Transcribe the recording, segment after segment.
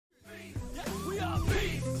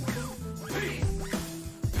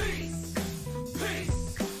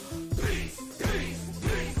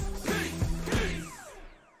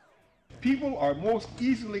People are most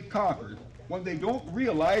easily conquered when they don't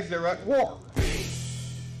realize they're at war.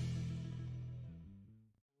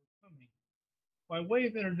 By way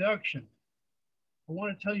of introduction, I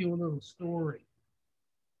want to tell you a little story.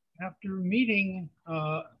 After a meeting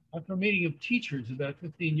of teachers about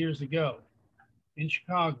 15 years ago in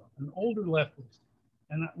Chicago, an older leftist,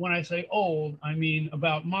 and when I say old, I mean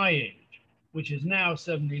about my age, which is now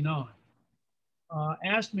 79,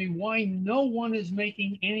 asked me why no one is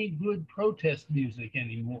making any good protest music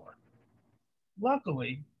anymore.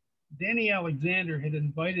 Luckily, Danny Alexander had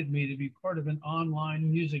invited me to be part of an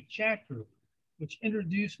online music chat group, which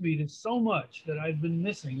introduced me to so much that I've been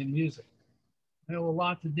missing in music. I owe a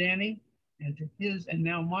lot to Danny and to his and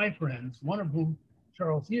now my friends, one of whom,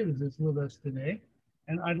 Charles Hughes, is with us today.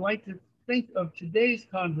 And I'd like to think of today's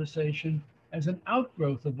conversation as an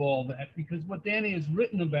outgrowth of all that, because what Danny has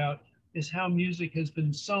written about is how music has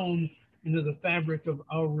been sewn into the fabric of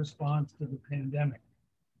our response to the pandemic.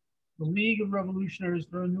 The League of Revolutionaries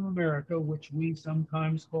for a New America, which we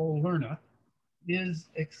sometimes call LRNA, is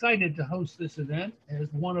excited to host this event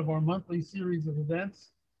as one of our monthly series of events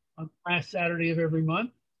on the last Saturday of every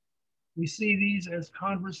month. We see these as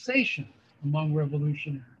conversations among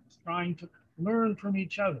revolutionaries, trying to learn from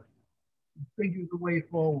each other and figure the way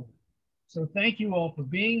forward. So thank you all for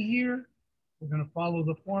being here. We're going to follow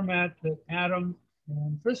the format that Adam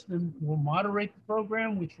and Tristan will moderate the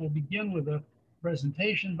program, which will begin with a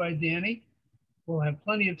presentation by Danny. We'll have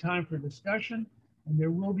plenty of time for discussion, and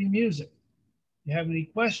there will be music. If you have any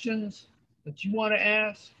questions that you want to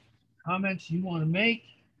ask, comments you want to make,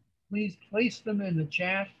 please place them in the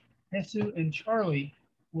chat. Hesu and Charlie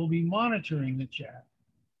will be monitoring the chat.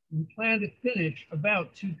 We plan to finish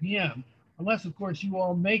about 2 p.m., unless, of course, you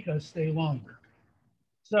all make us stay longer.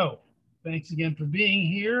 So, thanks again for being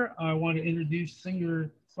here. I want to introduce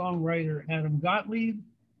singer-songwriter Adam Gottlieb,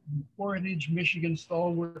 and Portage, Michigan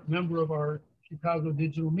stalwart member of our Chicago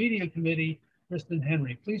Digital Media Committee, Kristen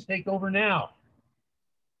Henry. Please take over now.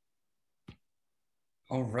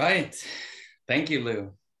 All right. Thank you,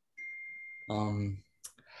 Lou.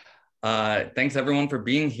 Thanks everyone for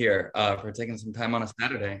being here, for taking some time on a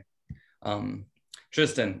Saturday.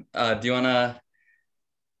 Tristan, do you want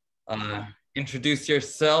to introduce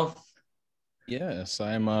yourself? Yes,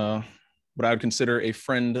 I'm what I would consider a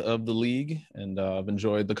friend of the League, and I've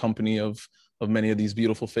enjoyed the company of many of these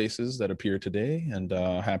beautiful faces that appear today, and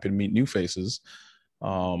happy to meet new faces.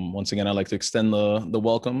 Once again, I'd like to extend the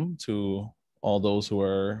welcome to all those who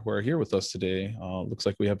are here with us today. Looks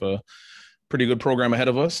like we have a pretty good program ahead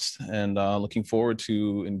of us, and looking forward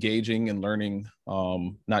to engaging and learning,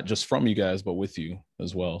 not just from you guys, but with you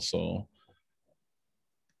as well. So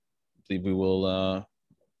I believe we will,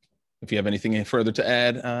 if you have anything further to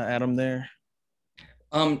add, Adam, there.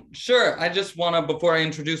 Sure. I just want to, before I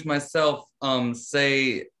introduce myself,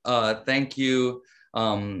 say thank you,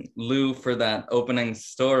 Lou, for that opening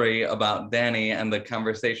story about Danny and the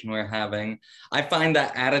conversation we're having. I find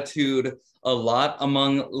that attitude a lot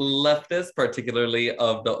among leftists, particularly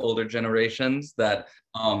of the older generations, that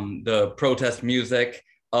the protest music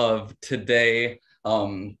of today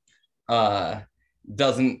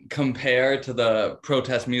doesn't compare to the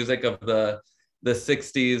protest music of the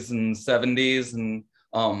 60s and 70s. And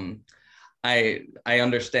I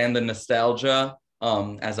understand the nostalgia,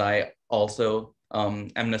 as I also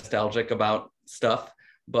am nostalgic about stuff,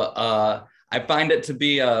 but I find it to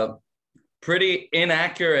be a pretty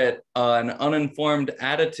inaccurate and uninformed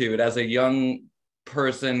attitude as a young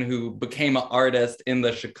person who became an artist in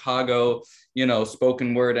the Chicago,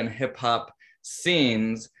 spoken word and hip hop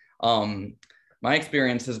scenes. My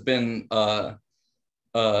experience has been a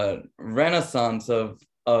renaissance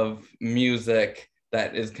of music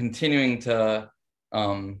that is continuing to,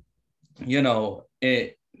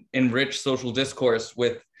 enrich social discourse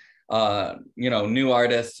with, new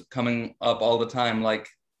artists coming up all the time, like,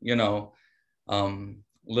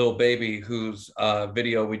 Lil Baby, whose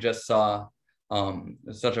video we just saw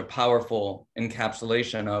is such a powerful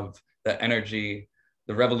encapsulation of the energy,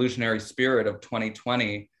 the revolutionary spirit of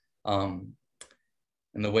 2020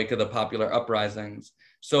 in the wake of the popular uprisings.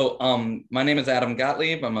 So my name is Adam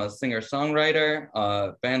Gottlieb. I'm a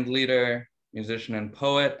singer-songwriter, band leader, musician and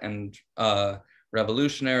poet, and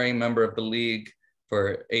revolutionary member of the League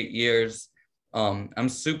for 8 years. I'm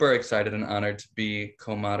super excited and honored to be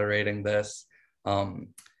co-moderating this.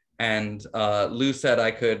 And Lou said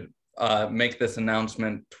I could make this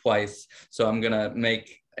announcement twice. So I'm gonna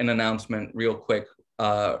make an announcement real quick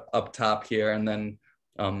up top here, and then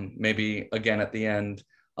maybe again at the end.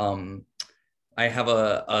 I have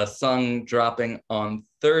a song dropping on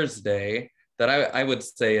Thursday that I would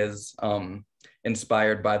say is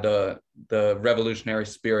inspired by the revolutionary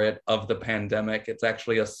spirit of the pandemic. It's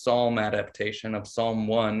actually a psalm adaptation of Psalm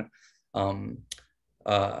 1 from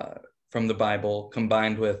the Bible,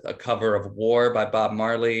 combined with a cover of War by Bob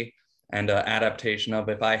Marley and an adaptation of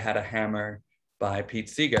If I Had a Hammer by Pete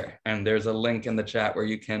Seeger. And there's a link in the chat where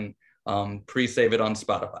you can pre-save it on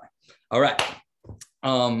Spotify. All right.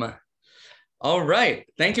 All right.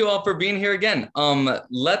 Thank you all for being here again.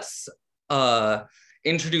 Let's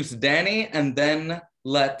introduce Danny and then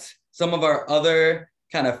let some of our other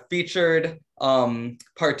kind of featured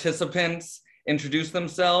participants introduce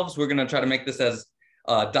themselves. We're going to try to make this as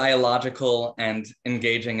dialogical and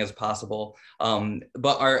engaging as possible.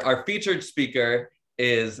 But our featured speaker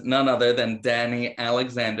is none other than Danny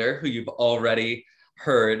Alexander, who you've already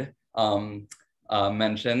heard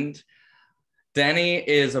mentioned. Danny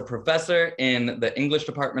is a professor in the English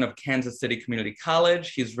department of Kansas City Community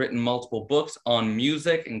College. He's written multiple books on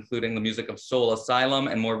music, including the music of Soul Asylum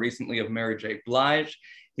and more recently of Mary J. Blige.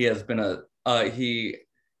 He has been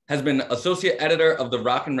associate editor of the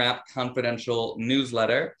Rock and Rap Confidential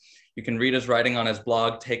newsletter. You can read his writing on his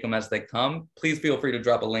blog, Take 'Em As They Come. Please feel free to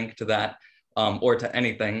drop a link to that or to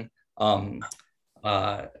anything you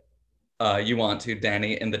want to,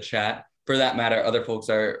 Danny, in the chat. For that matter, other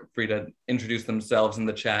folks are free to introduce themselves in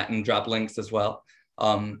the chat and drop links as well.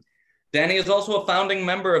 Danny is also a founding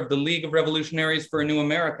member of the League of Revolutionaries for a New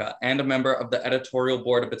America and a member of the editorial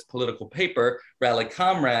board of its political paper, Rally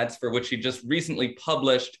Comrades, for which he just recently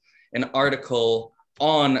published an article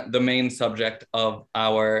on the main subject of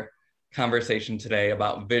our conversation today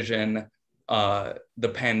about vision,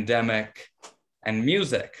 the pandemic, and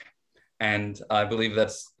music. And I believe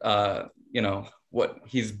that's, what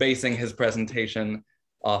he's basing his presentation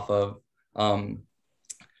off of.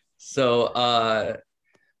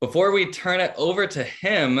 Before we turn it over to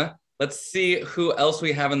him, let's see who else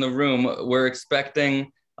we have in the room. We're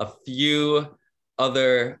expecting a few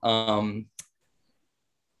other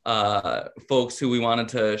folks who we wanted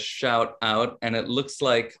to shout out, and it looks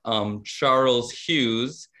like Charles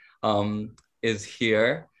Hughes is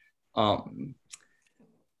here, and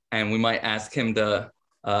we might ask him to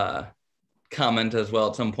comment as well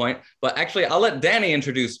at some point. But actually, I'll let Danny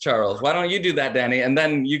introduce Charles. Why don't you do that, Danny, and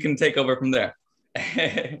then you can take over from there.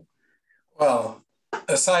 Well,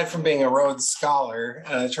 aside from being a Rhodes Scholar,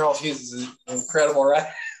 Charles Hughes is an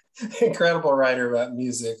incredible writer about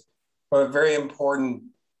music. But a very important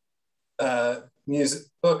music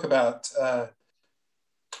book about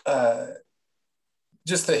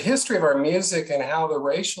just the history of our music and how the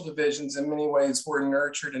racial divisions in many ways were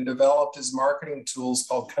nurtured and developed as marketing tools,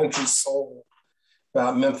 called Country Soul,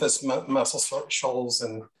 about Memphis Muscle Shoals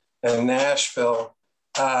and Nashville.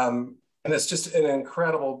 And it's just an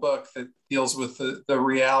incredible book that deals with the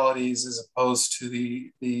realities as opposed to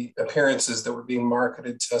the appearances that were being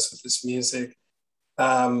marketed to us with this music.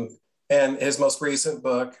 And his most recent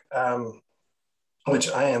book, which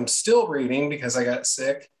I am still reading because I got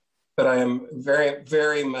sick, but I am very,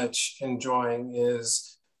 very much enjoying,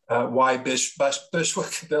 is Why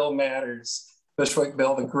Bushwick Bill Matters. Bushwick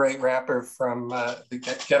Bill, the great rapper from the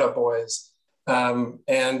Ghetto Boys.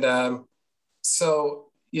 So,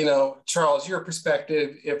 Charles, your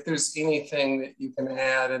perspective, if there's anything that you can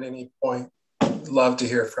add at any point, I'd love to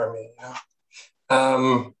hear from you.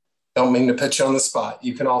 Don't mean to put you on the spot.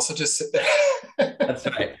 You can also just sit there. That's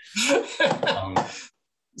right.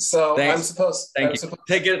 So thanks. I'm supposed.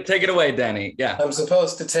 Take it away, Danny. Yeah. I'm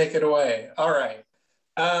supposed to take it away. All right.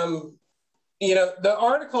 The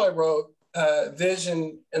article I wrote,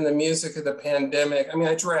 Vision and the Music of the Pandemic,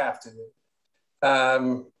 I drafted it,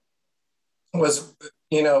 was,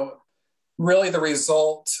 really the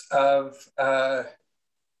result of,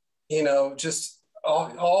 just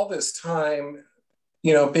all this time,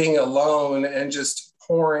 being alone and just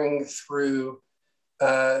pouring through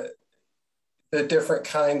the different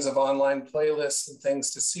kinds of online playlists and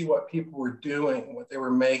things to see what people were doing, what they were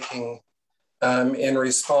making in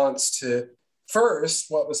response to, first,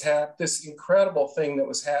 what was this incredible thing that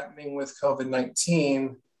was happening with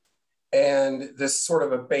COVID-19 and this sort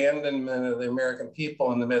of abandonment of the American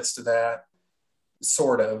people in the midst of that,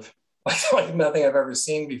 sort of, like nothing I've ever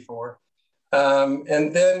seen before.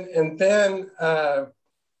 And then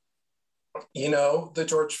the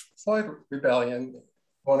George Floyd rebellion,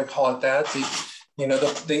 I want to call it that,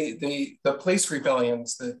 the police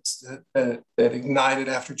rebellions that ignited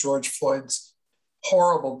after George Floyd's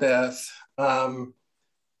horrible death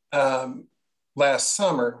last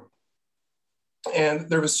summer. And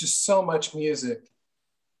there was just so much music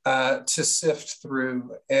to sift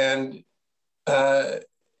through. And,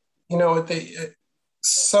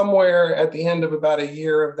 somewhere at the end of about a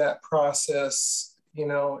year of that process, you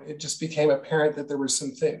know, it just became apparent that there were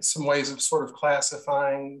some things, some ways of sort of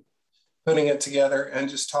classifying, putting it together, and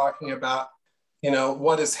just talking about, you know,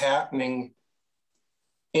 what is happening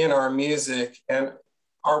in our music, and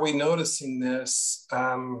are we noticing this,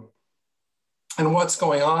 and what's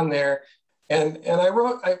going on there. And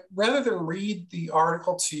rather than read the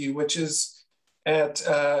article to you, which is at,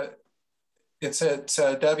 it's at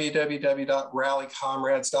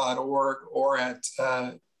www.rallycomrades.org or at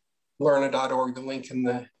learna.org, the link in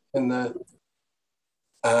the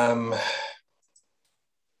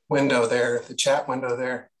window there, the chat window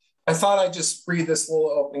there. I thought I'd just read this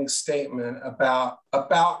little opening statement about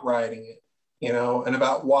writing it, you know, and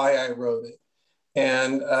about why I wrote it.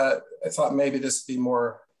 And I thought maybe this would be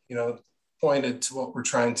more, you know, pointed to what we're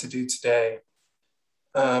trying to do today.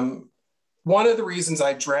 One of the reasons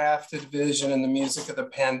I drafted Vision in the Music of the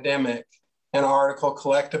Pandemic, an article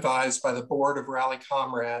collectivized by the board of Rally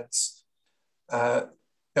Comrades, and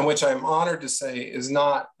which I'm honored to say is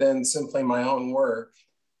not then simply my own work,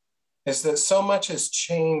 is that so much has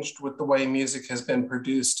changed with the way music has been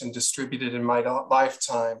produced and distributed in my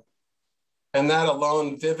lifetime. And that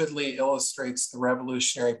alone vividly illustrates the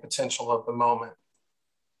revolutionary potential of the moment.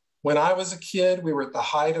 When I was a kid, we were at the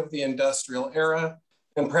height of the industrial era,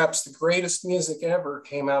 and perhaps the greatest music ever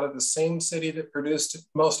came out of the same city that produced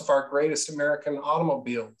most of our greatest American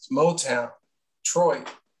automobiles, Motown, Detroit.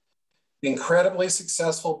 The incredibly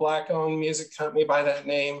successful Black-owned music company by that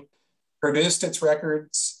name produced its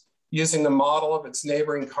records using the model of its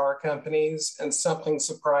neighboring car companies, and something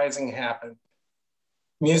surprising happened.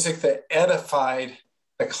 Music that edified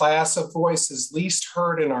the class of voices least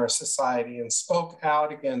heard in our society and spoke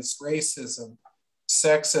out against racism,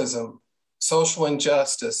 sexism, social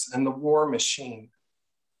injustice, and the war machine.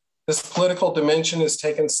 This political dimension has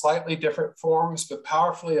taken slightly different forms, but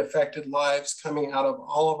powerfully affected lives coming out of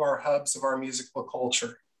all of our hubs of our musical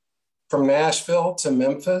culture, from Nashville to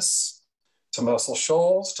Memphis, to Muscle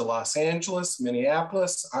Shoals, to Los Angeles,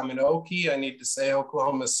 Minneapolis. I'm in Okie, I need to say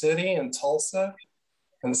Oklahoma City, and Tulsa,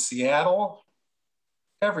 and Seattle,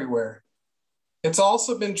 everywhere. It's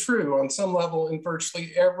also been true on some level in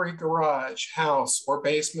virtually every garage, house, or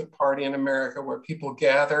basement party in America where people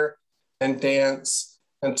gather and dance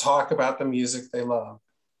and talk about the music they love.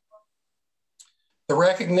 The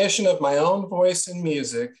recognition of my own voice in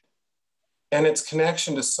music and its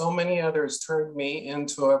connection to so many others turned me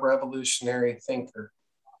into a revolutionary thinker.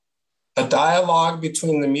 A dialogue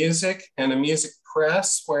between the music and a music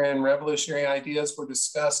press wherein revolutionary ideas were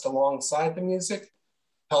discussed alongside the music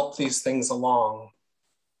helped these things along.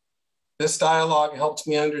 This dialogue helped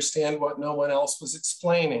me understand what no one else was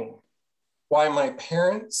explaining, why my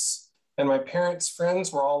parents and my parents'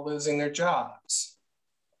 friends were all losing their jobs,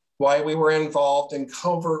 why we were involved in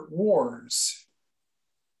covert wars,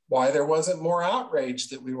 why there wasn't more outrage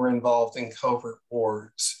that we were involved in covert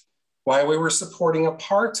wars, why we were supporting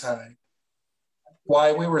apartheid,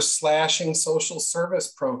 why we were slashing social service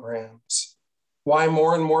programs, why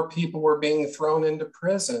more and more people were being thrown into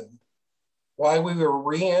prison, why we were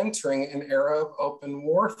re-entering an era of open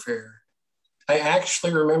warfare. I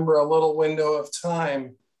actually remember a little window of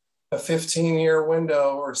time, a 15-year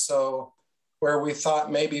window or so, where we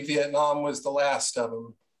thought maybe Vietnam was the last of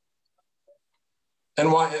them.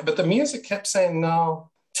 And why? But the music kept saying, no,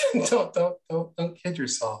 don't kid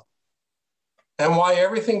yourself. And why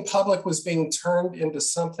everything public was being turned into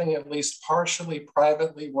something at least partially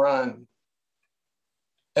privately run.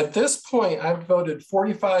 At this point, I've devoted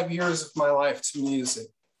 45 years of my life to music.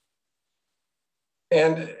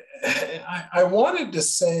 And I wanted to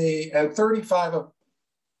say, and 35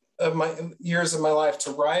 of my years of my life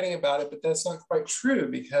to writing about it, but that's not quite true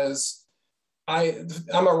because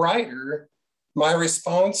I'm a writer. My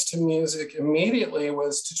response to music immediately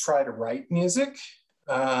was to try to write music,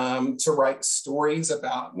 to write stories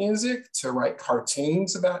about music, to write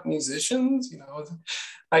cartoons about musicians. You know,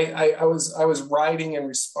 I was writing in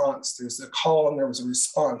response. There's a call and there was a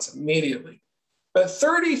response immediately. But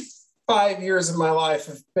 35 years of my life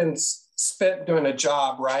have been spent doing a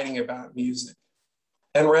job writing about music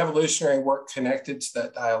and revolutionary work connected to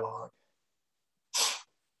that dialogue.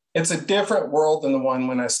 It's a different world than the one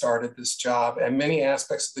when I started this job, and many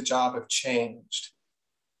aspects of the job have changed.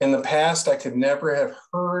 In the past, I could never have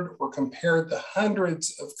heard or compared the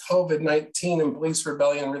hundreds of COVID-19 and police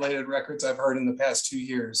rebellion related records I've heard in the past 2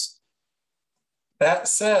 years. That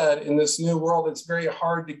said, in this new world, it's very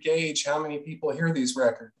hard to gauge how many people hear these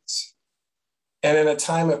records. And in a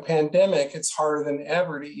time of pandemic, it's harder than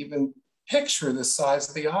ever to even picture the size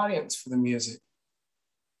of the audience for the music.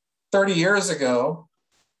 30 years ago,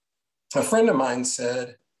 A friend of mine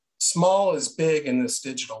said, small is big in this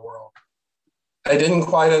digital world. I didn't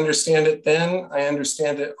quite understand it then. I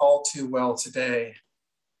understand it all too well today.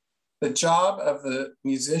 The job of the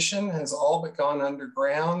musician has all but gone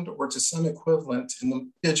underground or to some equivalent in the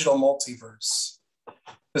digital multiverse.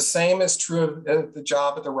 The same is true of the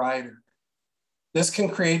job of the writer. This can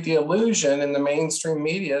create the illusion in the mainstream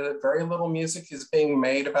media that very little music is being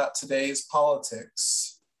made about today's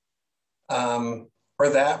politics. Or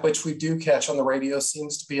that which we do catch on the radio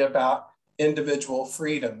seems to be about individual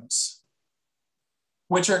freedoms,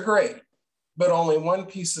 which are great, but only one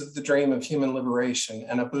piece of the dream of human liberation,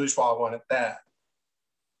 and a bourgeois one at that.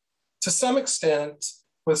 To some extent,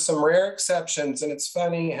 with some rare exceptions, and it's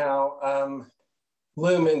funny how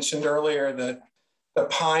Lou mentioned earlier the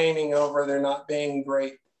pining over there not being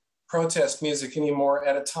great protest music anymore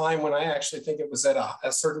at a time when I actually think it was at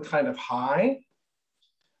a certain kind of high.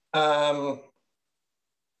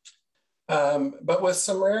 But with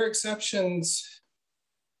some rare exceptions,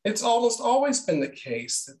 it's almost always been the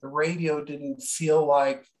case that the radio didn't feel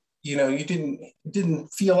like, you didn't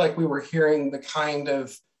feel like we were hearing the kind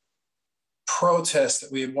of protest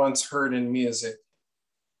that we had once heard in music.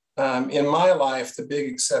 In my life, the big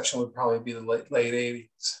exception would probably be the late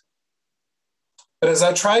 80s. But as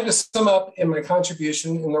I tried to sum up in my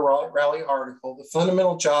contribution in the Rally article, the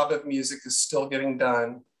fundamental job of music is still getting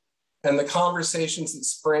done, and the conversations that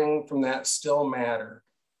spring from that still matter.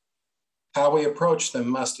 How we approach them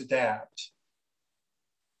must adapt.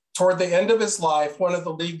 Toward the end of his life, one of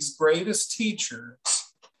the League's greatest teachers,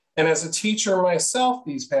 and as a teacher myself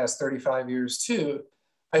these past 35 years too,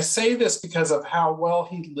 I say this because of how well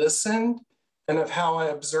he listened and of how I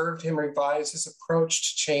observed him revise his approach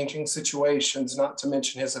to changing situations, not to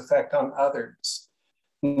mention his effect on others.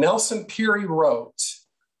 Nelson Peary wrote,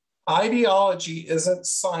 "Ideology isn't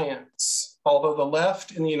science, although the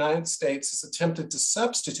left in the United States has attempted to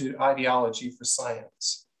substitute ideology for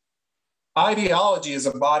science. Ideology is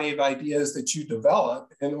a body of ideas that you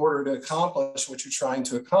develop in order to accomplish what you're trying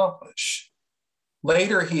to accomplish."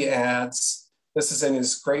 Later, he adds, this is in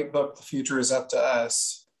his great book, The Future is Up to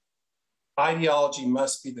Us, "Ideology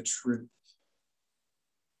must be the truth."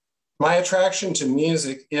 My attraction to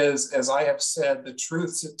music is, as I have said, the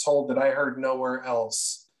truths it told that I heard nowhere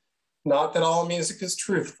else. Not that all music is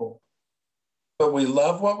truthful, but we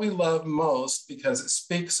love what we love most because it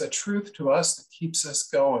speaks a truth to us that keeps us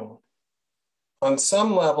going. On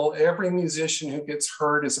some level, every musician who gets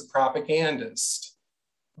heard is a propagandist,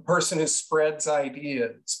 a person who spreads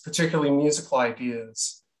ideas, particularly musical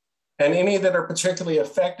ideas, and any that are particularly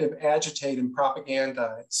effective agitate and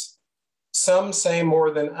propagandize. Some say more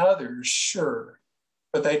than others, sure,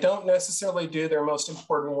 but they don't necessarily do their most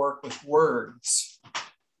important work with words.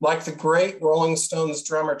 Like the great Rolling Stones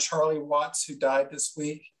drummer Charlie Watts, who died this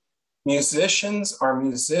week, musicians are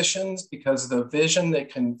musicians because of the vision they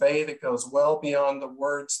convey that goes well beyond the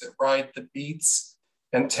words that ride the beats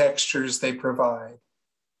and textures they provide.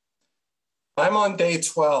 I'm on day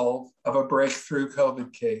 12 of a breakthrough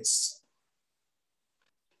COVID case.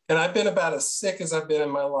 And I've been about as sick as I've been in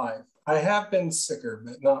my life. I have been sicker,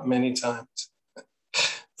 but not many times.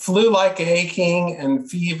 Flu-like aching and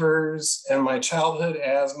fevers and my childhood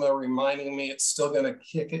asthma reminding me it's still gonna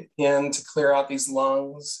kick it in to clear out these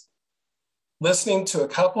lungs. Listening to a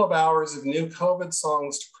couple of hours of new COVID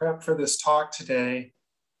songs to prep for this talk today,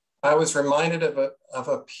 I was reminded of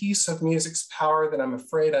a piece of music's power that I'm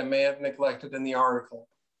afraid I may have neglected in the article.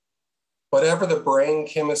 Whatever the brain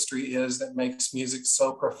chemistry is that makes music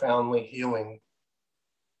so profoundly healing.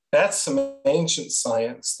 That's some ancient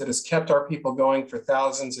science that has kept our people going for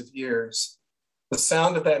thousands of years. The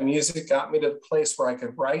sound of that music got me to the place where I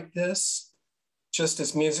could write this, just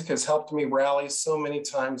as music has helped me rally so many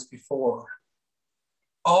times before.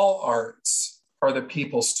 All arts are the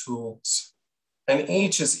people's tools, and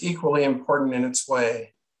each is equally important in its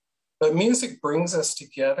way. But music brings us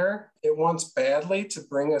together. It wants badly to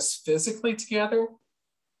bring us physically together,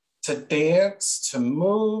 to dance, to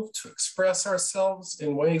move, to express ourselves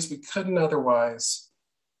in ways we couldn't otherwise.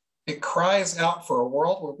 It cries out for a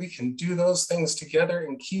world where we can do those things together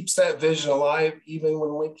and keeps that vision alive even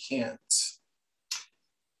when we can't.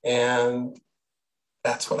 And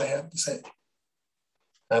that's what I have to say.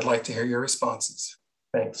 I'd like to hear your responses.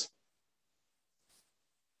 Thanks.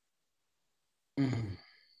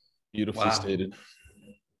 Beautifully stated.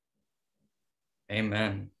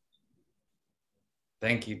 Amen.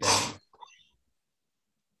 Thank you, Dan.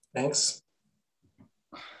 Thanks.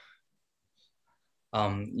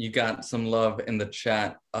 You got some love in the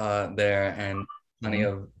chat there, and plenty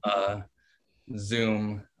of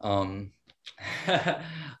Zoom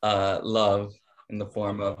love in the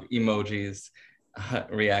form of emojis,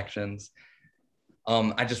 reactions.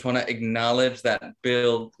 I just want to acknowledge that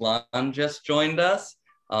Bill Glahn just joined us.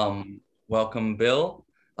 Welcome, Bill.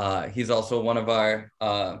 He's also one of our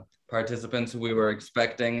participants who we were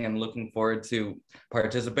expecting and looking forward to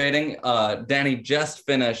participating. Danny just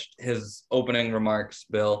finished his opening remarks,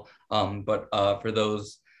 Bill, but for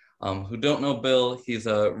those who don't know Bill, he's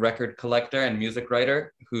a record collector and music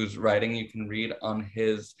writer whose writing you can read on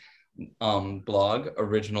his blog,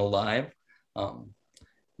 Original Live.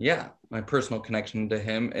 Yeah, my personal connection to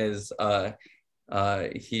him is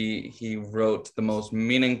he wrote the most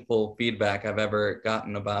meaningful feedback I've ever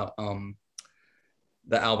gotten about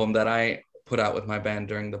the album that I put out with my band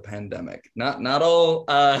during the pandemic. Not all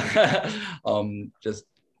just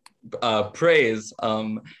praise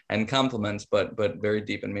and compliments, but very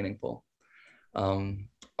deep and meaningful. All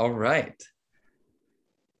right.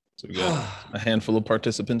 So we got a handful of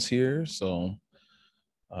participants here. So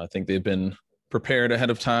I think they've been prepared ahead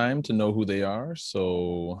of time to know who they are.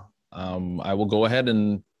 So I will go ahead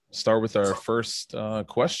and start with our first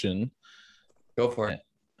question. Go for it.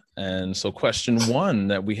 And so question one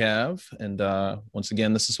that we have, and once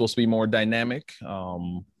again, this is supposed to be more dynamic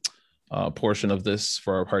portion of this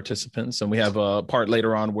for our participants. And we have a part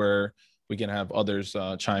later on where we can have others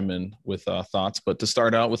chime in with thoughts. But to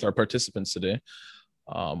start out with our participants today,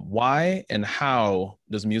 why and how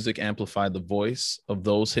does music amplify the voice of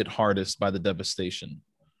those hit hardest by the devastation?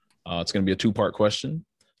 It's going to be a two-part question.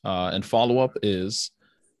 And follow-up is,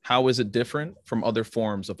 how is it different from other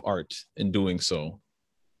forms of art in doing so?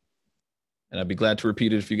 And I'd be glad to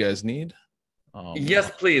repeat it if you guys need.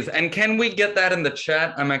 Yes, please. And can we get that in the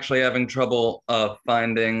chat? I'm actually having trouble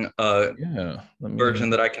finding a version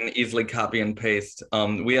that I can easily copy and paste.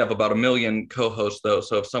 We have about 1 million co-hosts though.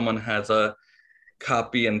 So if someone has a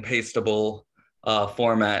copy and pastable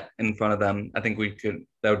format in front of them, I think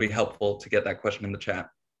that would be helpful to get that question in the chat.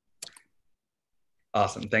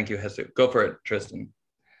 Awesome. Thank you, Jesus. Go for it, Tristan.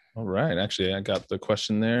 All right. Actually, I got the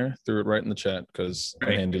question there, threw it right in the chat because I'm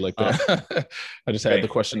handy like that. I just had the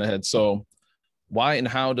question ahead. So why and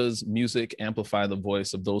how does music amplify the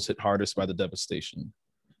voice of those hit hardest by the devastation?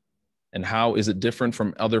 And how is it different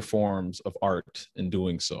from other forms of art in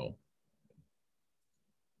doing so?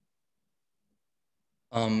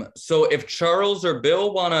 So if Charles or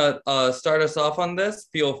Bill want to start us off on this,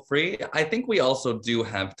 feel free. I think we also do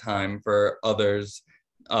have time for others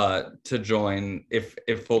to join. If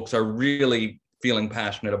folks are really feeling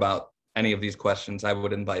passionate about any of these questions, I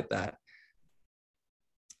would invite that.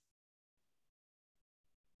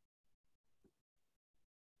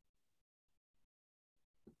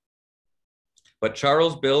 But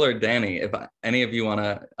Charles, Bill, or Danny, if any of you want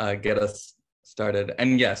to get us started.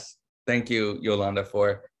 And yes, thank you, Yolanda,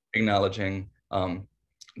 for acknowledging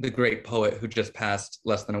the great poet who just passed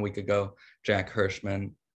less than a week ago, Jack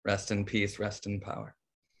Hirschman. Rest in peace, rest in power.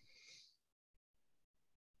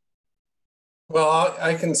 Well,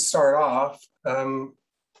 I can start off.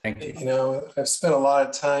 Thank you. You know, I've spent a lot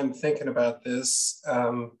of time thinking about this,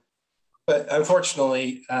 but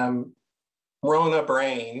unfortunately, Rona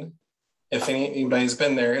brain, if anybody's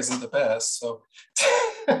been there, isn't the best. So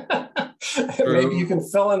maybe you can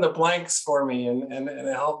fill in the blanks for me and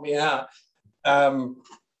help me out.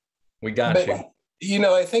 We got you. You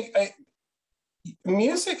know, I think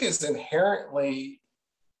music is inherently,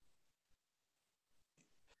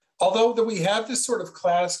 although that we have this sort of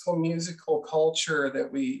classical musical culture that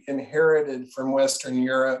we inherited from Western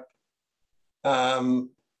Europe,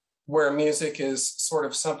 where music is sort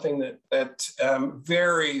of something that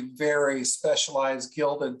very, very specialized,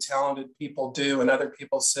 gilded, talented people do, and other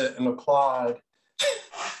people sit and applaud.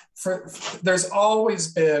 There's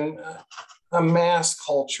always been a mass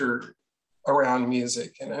culture around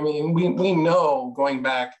music. And I mean, we know going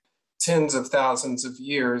back tens of thousands of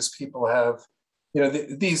years, people have, you know,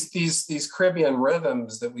 these Caribbean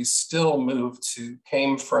rhythms that we still move to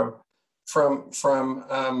came from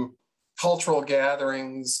cultural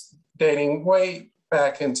gatherings dating way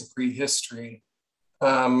back into prehistory.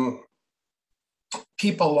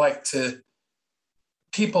 People like to,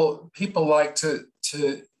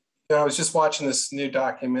 I was just watching this new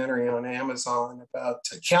documentary on Amazon about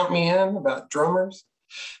Count Me In, about drummers.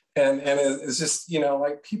 And it's just, you know,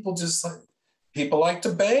 like people like to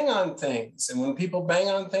bang on things. And when people bang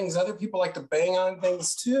on things, other people like to bang on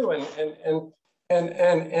things too.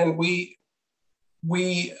 And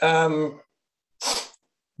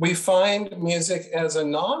we find music as a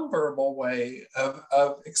nonverbal way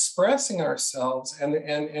of expressing ourselves, and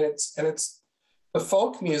it's the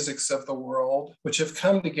folk musics of the world, which have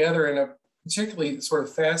come together in a particularly sort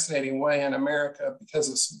of fascinating way in America because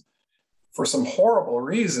of for some horrible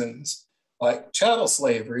reasons, like chattel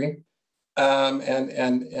slavery,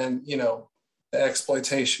 and you know, the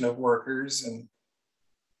exploitation of workers. And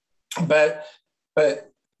but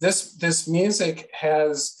this music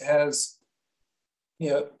has you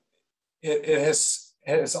know, it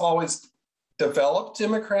has always developed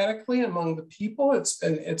democratically among the people. It's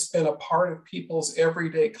been a part of people's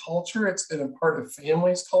everyday culture. It's been a part of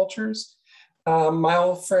families' cultures. My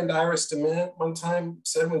old friend Iris DeMint one time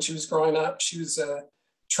said when she was growing up, she was a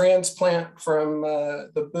transplant from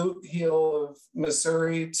the boot heel of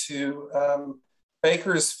Missouri to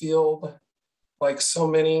Bakersfield, like so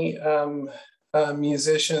many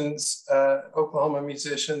musicians, Oklahoma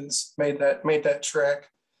musicians made that trek.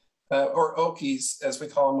 Or Okies, as we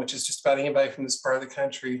call them, which is just about anybody from this part of the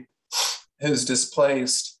country who's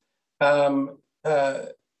displaced.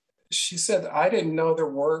 She said, I didn't know there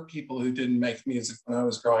were people who didn't make music when I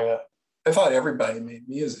was growing up. I thought everybody made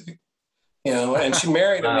music, you know, and she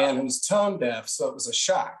married a man who was tone deaf, so it was a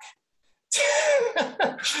shock.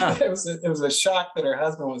 It was a shock that her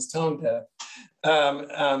husband was tone deaf.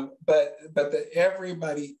 But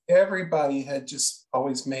everybody had just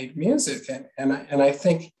always made music. And I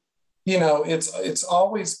think, you know, it's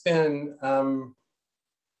always been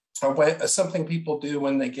something people do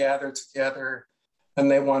when they gather together and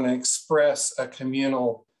they want to express a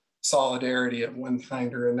communal solidarity of one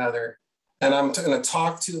kind or another. And I'm going to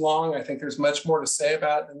talk too long. I think there's much more to say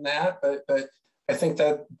about it than that, but I think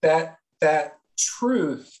that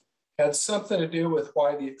truth had something to do with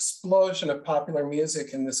why the explosion of popular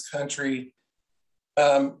music in this country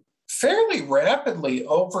fairly rapidly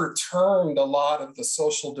overturned a lot of the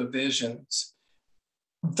social divisions.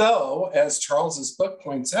 Though, as Charles's book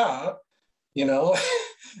points out, you know,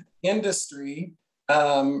 industry,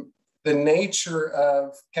 the nature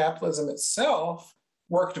of capitalism itself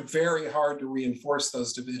worked very hard to reinforce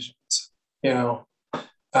those divisions, you know.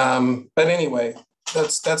 But anyway,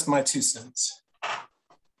 that's my 2 cents.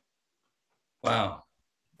 Wow,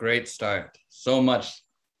 great start. So much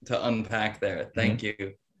to unpack there. Thank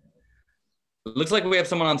you. Looks like we have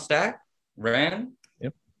someone on stack. Ran?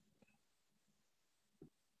 Yep.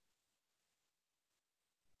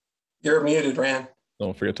 You're muted, Ran.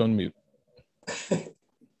 Don't forget to unmute.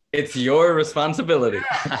 It's your responsibility.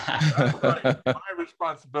 Yeah, that's right. My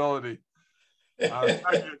responsibility. It's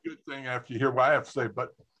not a good thing after you hear what I have to say, but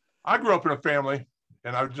I grew up in a family,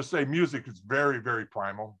 and I would just say music is very, very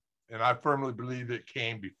primal. And I firmly believe it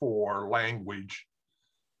came before language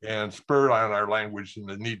and spurred on our language and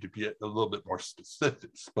the need to be a little bit more specific,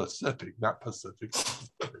 not Pacific.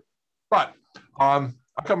 But I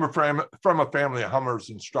come from a family of hummers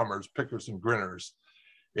and strummers, pickers and grinners.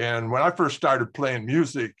 And when I first started playing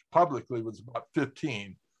music publicly, it was about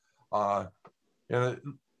 15. And a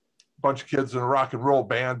bunch of kids in a rock and roll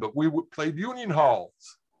band, but we played union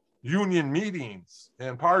halls, union meetings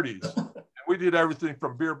and parties. And we did everything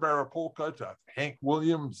from Beer Barrel Polka to Hank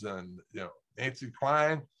Williams and, you know, Nancy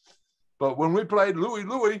Klein. But when we played Louie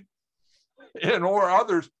Louie and or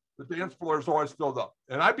others, the dance floor is always filled up.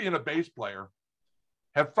 And I, being a bass player,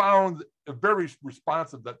 have found very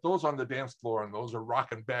responsive that those on the dance floor and those are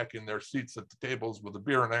rocking back in their seats at the tables with a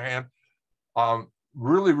beer in their hand,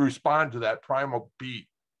 really respond to that primal beat.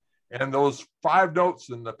 And those 5 notes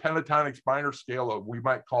in the pentatonic minor scale, or we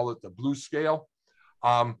might call it the blues scale,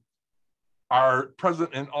 are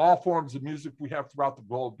present in all forms of music we have throughout the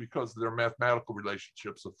globe because of their mathematical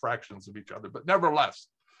relationships of fractions of each other. But nevertheless,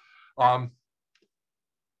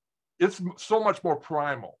 it's so much more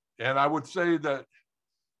primal. And I would say that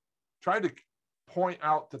try to point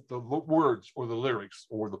out that the words or the lyrics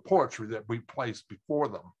or the poetry that we place before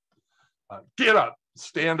them, get up,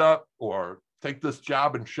 stand up, or take this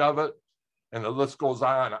job and shove it. And the list goes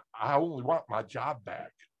on. I only want my job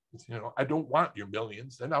back. You know, I don't want your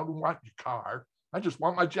millions and I don't want your car. I just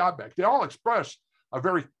want my job back. They all express a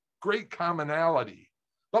very great commonality.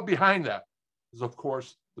 But behind that is, of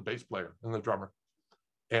course, the bass player and the drummer.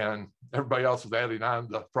 And everybody else is adding on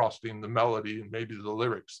the frosting, the melody, and maybe the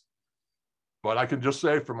lyrics. But I can just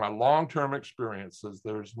say from my long-term experiences,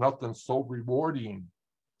 there's nothing so rewarding,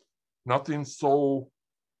 nothing so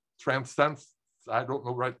transcends, I don't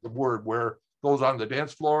know the word, where those on the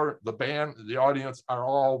dance floor, the band, the audience are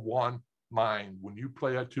all one mind when you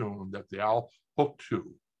play a tune that they all hook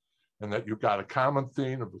to, and that you've got a common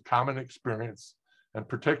theme of a common experience. And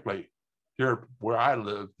particularly here where I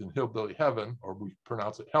lived in Hillbilly Heaven, or we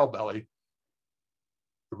pronounce it Hellbelly,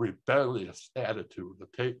 the rebellious attitude, the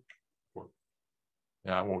take, or,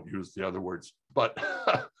 yeah, I won't use the other words, but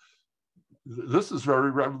this is very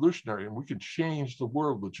revolutionary, and we can change the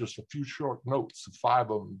world with just a few short notes,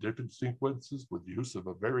 5 of them, different sequences with use of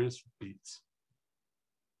the various beats.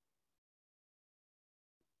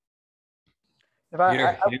 If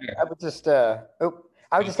I would just, I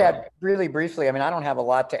would just add really briefly, I mean, I don't have a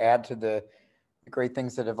lot to add to the great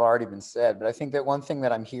things that have already been said, but I think that one thing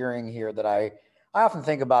that I'm hearing here that I often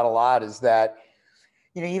think about a lot is that,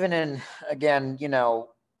 you know, even in, again, you know,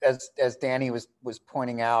 as Danny was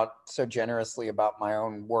pointing out so generously about my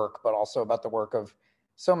own work, but also about the work of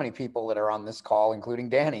so many people that are on this call, including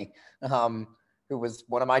Danny, who was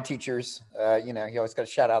one of my teachers. You know, you always got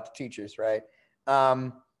to shout out the teachers, right?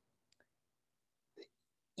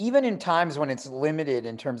 Even in times when it's limited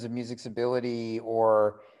in terms of music's ability,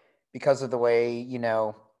 or because of the way, you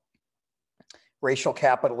know, racial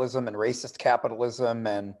capitalism and racist capitalism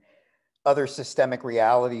and other systemic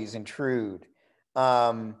realities intrude,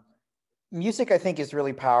 music, I think, is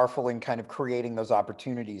really powerful in kind of creating those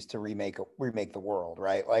opportunities to remake the world,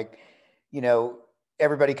 right? Like, you know,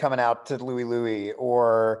 everybody coming out to Louie Louie,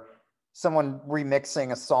 or someone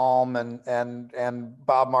remixing a psalm and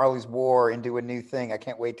Bob Marley's War into a new thing. I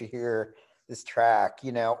can't wait to hear this track,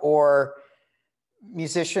 you know, or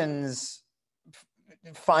musicians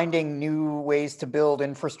finding new ways to build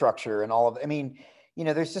infrastructure and all of, I mean, you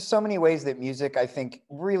know, there's just so many ways that music, I think,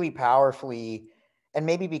 really powerfully, and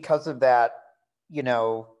maybe because of that, you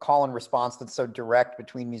know, call and response that's so direct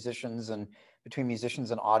between musicians and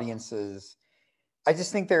audiences. I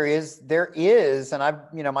just think there is, and I've,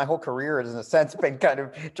 you know, my whole career has in a sense been kind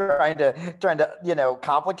of trying to, you know,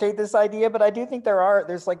 complicate this idea, but I do think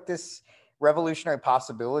there's like this revolutionary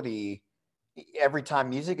possibility every time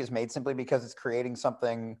music is made, simply because it's creating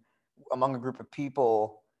something among a group of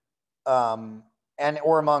people,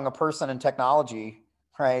 or among a person and technology,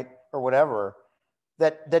 right, or whatever,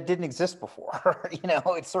 that didn't exist before. You know,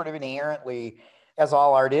 it's sort of inherently, as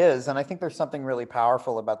all art is, and I think there's something really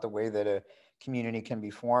powerful about the way that a community can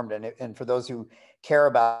be formed, and for those who care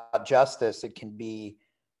about justice, it can be,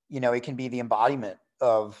 you know, it can be the embodiment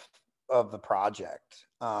of the project,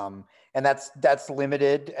 and that's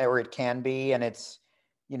limited, or it can be, and it's,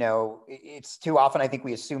 you know, it's too often, I think,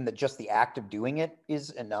 we assume that just the act of doing it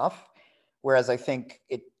is enough, whereas I think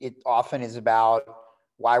it often is about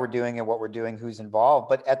why we're doing it, what we're doing, who's involved.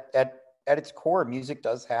 But at its core, music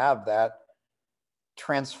does have that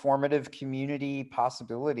transformative community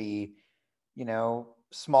possibility, you know,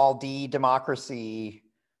 small d democracy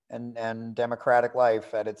and democratic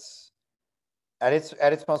life at its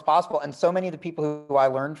most possible. And so many of the people who I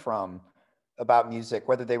learned from about music,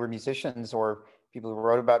 whether they were musicians or people who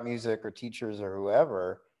wrote about music or teachers or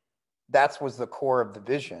whoever, that was the core of the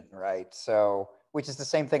vision, right? So, which is the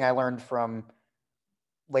same thing I learned from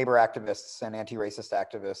labor activists and anti-racist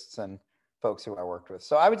activists and folks who I worked with.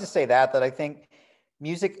 So I would just say that I think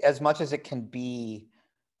music, as much as it can be,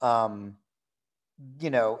 you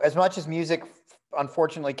know, as much as music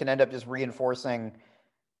unfortunately can end up just reinforcing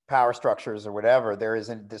power structures or whatever, there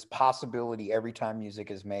is this possibility every time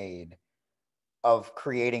music is made of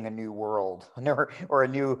creating a new world, or a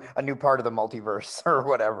new part of the multiverse or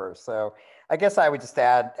whatever. So I guess I would just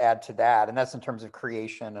add to that, and that's in terms of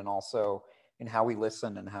creation, and also in how we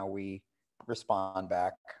listen and how we respond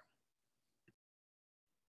back.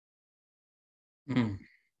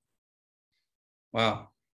 Wow.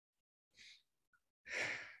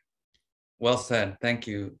 Well said. Thank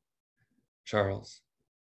you, Charles.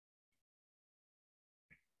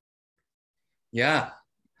 Yeah.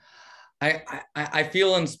 I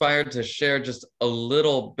feel inspired to share just a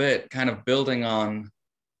little bit, kind of building on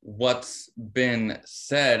what's been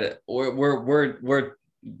said. We're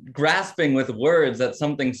grasping with words at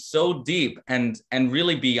something so deep and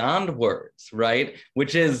really beyond words, right?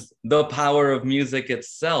 Which is the power of music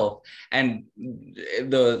itself. And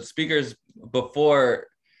the speakers before,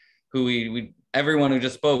 who everyone who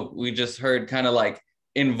just spoke, we just heard kind of like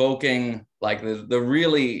invoking like the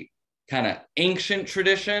really kind of ancient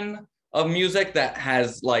tradition of music that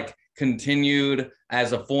has like continued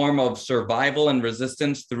as a form of survival and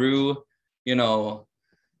resistance through, you know,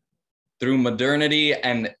 through modernity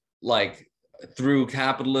and like through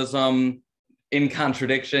capitalism, in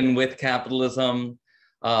contradiction with capitalism.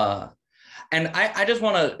 And I just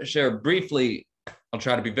want to share briefly, I'll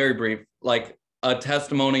try to be very brief, like a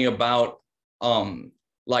testimony about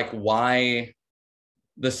like why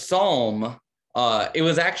the Psalm, it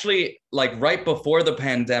was actually like right before the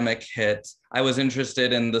pandemic hit, I was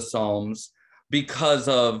interested in the Psalms because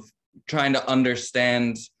of trying to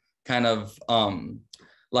understand kind of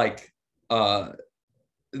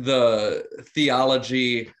the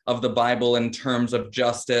theology of the Bible in terms of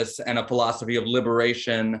justice and a philosophy of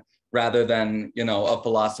liberation rather than, you know, a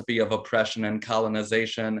philosophy of oppression and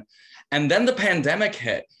colonization. And then the pandemic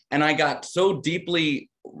hit, and I got so deeply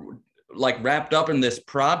like wrapped up in this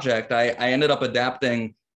project, I ended up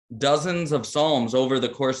adapting dozens of psalms over the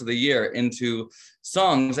course of the year into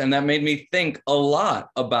songs, and that made me think a lot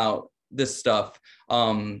about this stuff.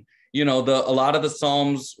 You know, a lot of the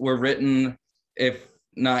psalms were written, if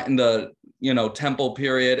not in the, you know, temple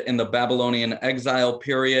period, in the Babylonian exile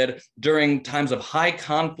period, during times of high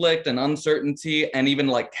conflict and uncertainty, and even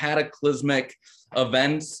like cataclysmic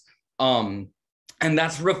events. And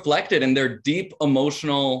that's reflected in their deep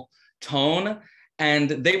emotional tone. And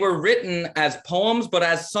they were written as poems, but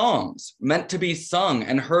as songs meant to be sung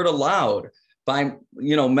and heard aloud by,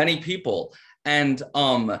 you know, many people. And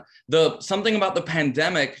something about the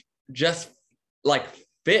pandemic just like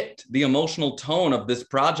fit the emotional tone of this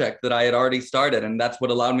project that I had already started. And that's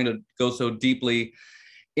what allowed me to go so deeply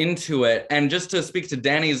into it. And just to speak to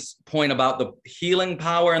Danny's point about the healing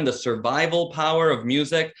power and the survival power of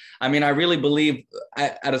music, I mean, I really believe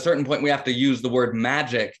at a certain point we have to use the word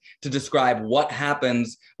magic to describe what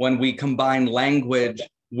happens when we combine language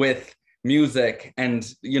with music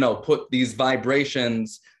and, you know, put these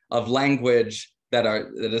vibrations of language that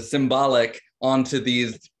is symbolic onto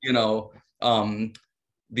these, you know,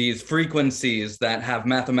 these frequencies that have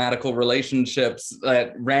mathematical relationships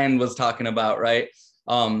that Rand was talking about, right?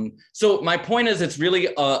 So my point is, it's really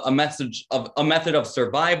a method of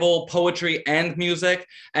survival, poetry, and music.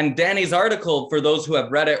 And Danny's article, for those who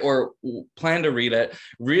have read it or plan to read it,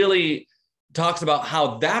 really talks about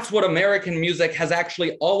how that's what American music has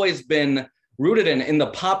actually always been rooted in the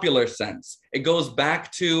popular sense. It goes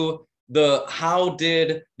back to how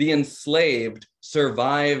did the enslaved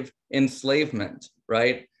survive enslavement,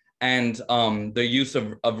 right? And the use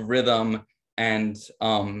of rhythm and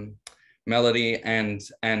melody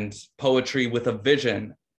and poetry with a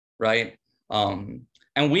vision, right? And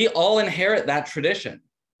we all inherit that tradition,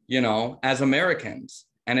 you know, as Americans,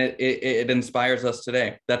 and it inspires us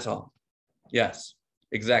today. That's all. Yes,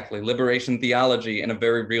 exactly. Liberation theology in a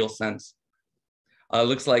very real sense.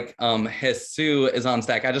 Looks like Jesus is on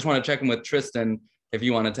stack. I just want to check in with Tristan if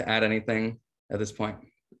you wanted to add anything at this point.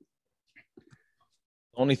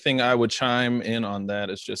 Only thing I would chime in on that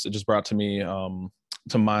is it just brought to me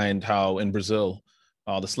to mind how in Brazil,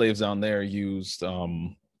 the slaves down there used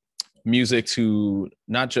music to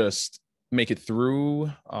not just make it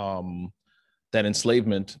through that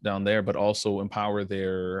enslavement down there, but also empower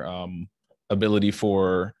their ability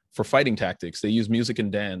for fighting tactics. They use music and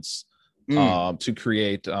dance to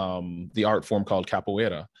create the art form called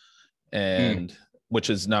capoeira, and which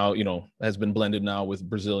is now, you know, has been blended now with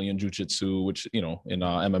Brazilian jiu-jitsu, which, you know, in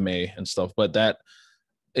MMA and stuff. But that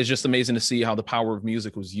is just amazing to see how the power of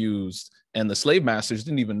music was used. And the slave masters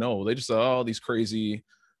didn't even know. They just saw all these crazy,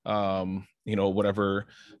 you know, whatever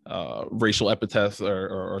racial epithet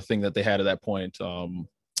or thing that they had at that point,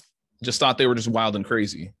 just thought they were just wild and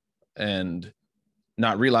crazy, and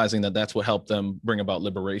not realizing that that's what helped them bring about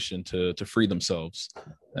liberation to free themselves.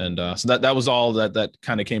 And so that was all that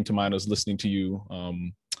kind of came to mind. I was listening to you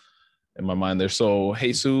in my mind there. So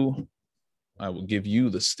Jesus, I will give you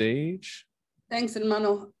the stage. Thanks,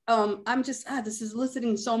 hermano. I'm just, this is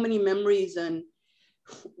eliciting so many memories. And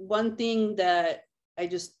one thing that I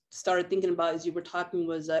just started thinking about as you were talking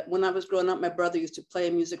was that when I was growing up, my brother used to play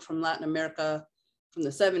music from Latin America from the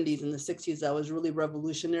 70s and the 60s that was really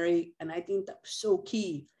revolutionary. And I think that was so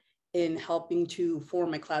key in helping to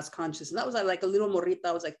form my class consciousness. And that was like a little morrita,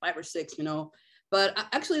 I was like 5 or 6, you know. But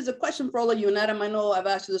actually, it's a question for all of you. And Adam, I know I've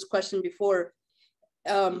asked you this question before.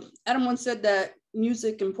 Adam once said that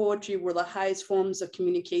music and poetry were the highest forms of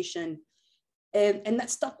communication. And that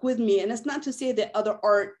stuck with me. And it's not to say that other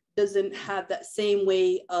art doesn't have that same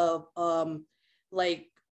way of like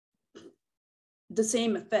the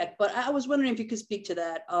same effect, but I was wondering if you could speak to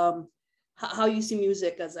that, how you see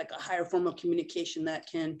music as like a higher form of communication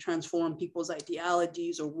that can transform people's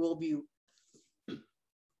ideologies or worldview.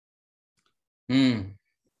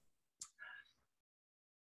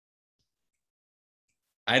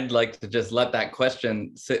 I'd like to just let that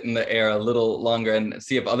question sit in the air a little longer and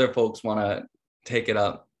see if other folks want to take it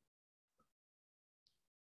up.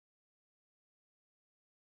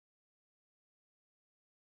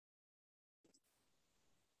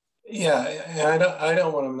 Yeah, and I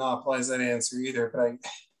don't want to monopolize that answer either, but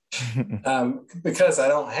because I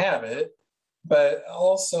don't have it. But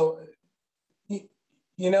also, you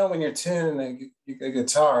know, when you're tuning a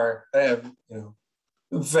guitar, I have, you know,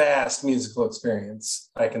 vast musical experience.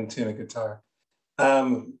 I can tune a guitar.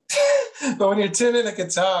 But when you're tuning a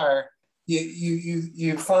guitar,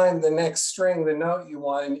 you find the next string, the note you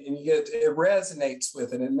want, and you get it resonates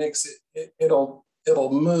with it. It makes it'll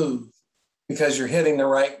move because you're hitting the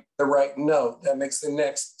right note. That makes the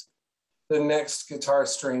next guitar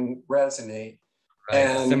string resonate. Right.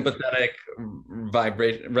 And sympathetic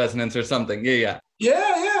vibration, resonance, or something. Yeah.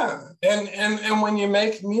 And when you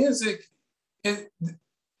make music,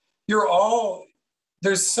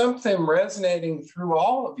 there's something resonating through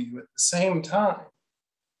all of you at the same time.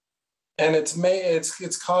 And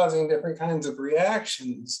it's causing different kinds of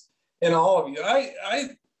reactions in all of you. I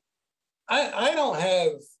don't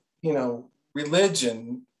have,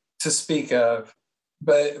 religion to speak of,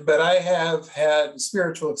 but I have had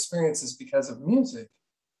spiritual experiences because of music,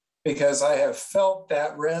 because I have felt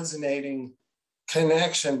that resonating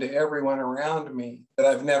connection to everyone around me that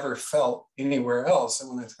I've never felt anywhere else. And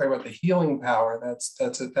when I talk about the healing power, that's a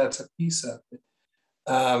piece of it.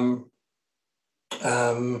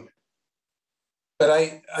 But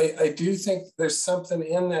I do think there's something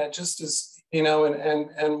in that, just as,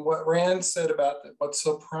 and what Rand said about what's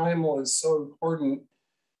so primal is so important.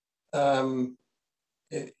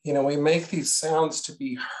 We make these sounds to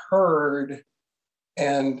be heard,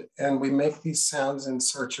 and we make these sounds in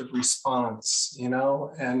search of response,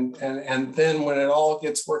 and then when it all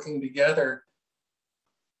gets working together,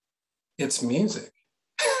 it's music.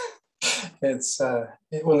 It's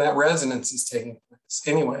when that resonance is taking place.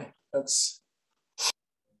 Anyway, that's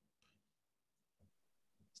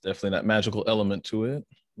definitely that magical element to it.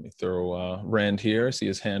 Let me throw Rand here. I see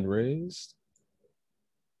his hand raised.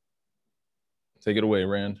 Take it away,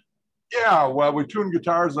 Rand. Yeah, well, we tune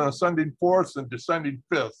guitars on ascending fourths and descending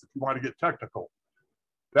fifths, if you want to get technical.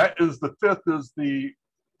 That is, the fifth is the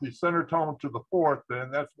center tone to the fourth,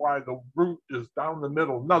 and that's why the root is down the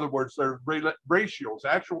middle. In other words, they're ratios,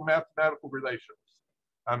 actual mathematical relations.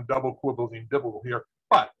 I'm double quibbling dibble here.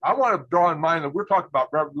 But I want to draw in mind that we're talking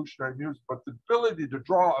about revolutionary music, but the ability to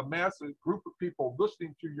draw a massive group of people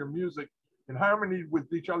listening to your music in harmony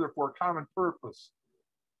with each other for a common purpose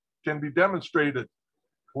can be demonstrated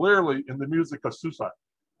clearly in the music of Susa,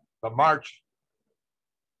 the march.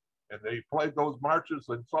 And they played those marches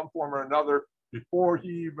in some form or another before he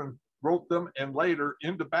even wrote them, and later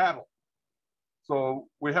into battle. So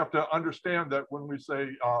we have to understand that when we say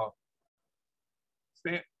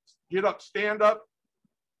get up, stand up,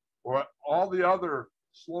 or all the other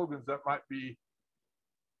slogans that might be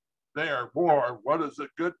there, war, what is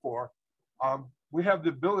it good for? We have the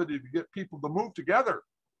ability to get people to move together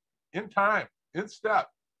in time, in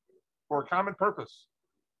step, for a common purpose.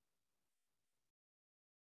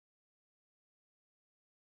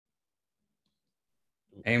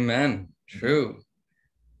 Amen. True.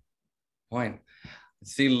 Point.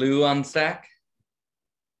 See Lou on stack?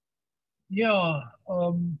 Yeah.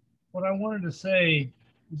 What I wanted to say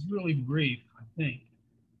is really brief, I think.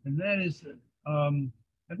 And that is that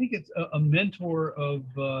I think it's a mentor of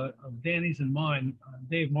Danny's and mine,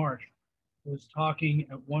 Dave Marsh, was talking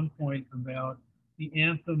at one point about the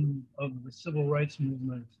anthem of the civil rights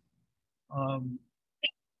movement,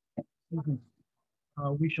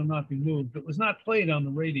 We Shall Not Be Moved. It was not played on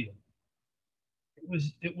the radio.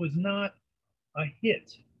 It was not a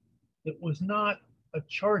hit. It was not a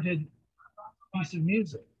charted piece of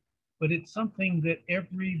music, but it's something that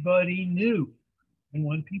everybody knew. And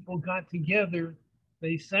when people got together,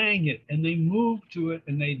 they sang it and they moved to it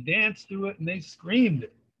and they danced to it and they screamed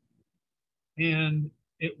it. And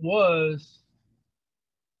it was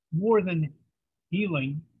more than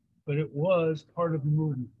healing, but it was part of the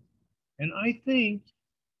movement. And I think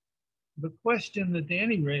the question that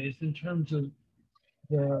Danny raised in terms of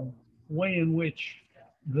the way in which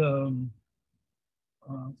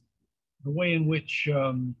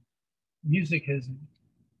music has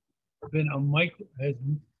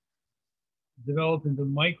developed into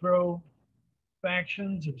micro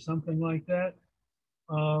factions or something like that,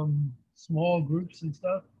 small groups and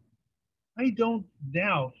stuff. I don't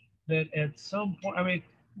doubt that at some point, I mean,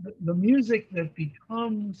 the music that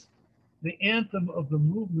becomes the anthem of the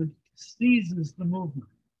movement seizes the movement.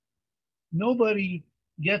 Nobody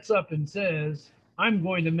gets up and says, I'm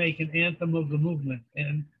going to make an anthem of the movement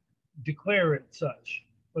and declare it such.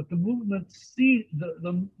 But the movement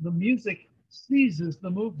the music seizes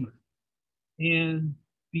the movement and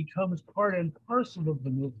becomes part and parcel of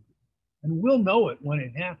the movement. And we'll know it when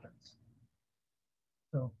it happens.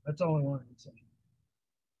 So that's all I wanted to say.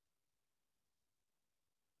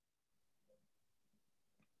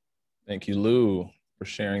 Thank you, Lou, for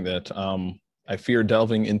sharing that. I fear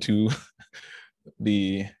delving into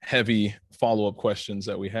the heavy follow-up questions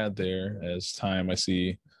that we had there, as time, I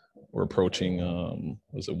see we're approaching,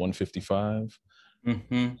 was it 1:55?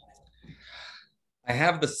 Mm-hmm. I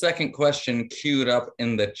have the second question queued up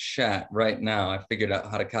in the chat right now. I figured out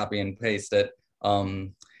how to copy and paste it.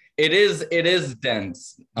 It is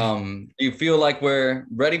dense. Do you feel like we're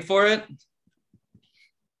ready for it?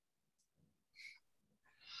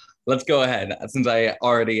 Let's go ahead, since I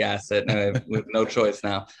already asked it and we have no choice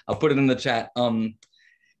now. I'll put it in the chat. Can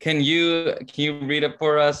you read it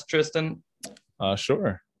for us, Tristan?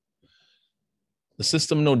 Sure. The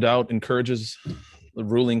system, no doubt, encourages the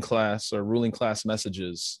ruling class or ruling class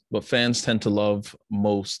messages, but fans tend to love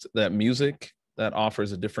most that music that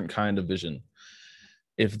offers a different kind of vision.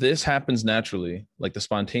 If this happens naturally, like the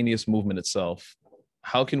spontaneous movement itself,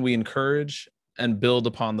 how can we encourage and build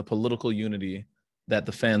upon the political unity that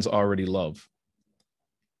the fans already love?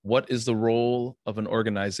 What is the role of an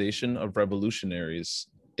organization of revolutionaries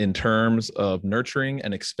in terms of nurturing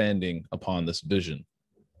and expanding upon this vision?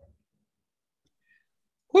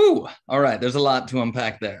 Whew. All right, there's a lot to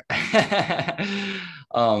unpack there.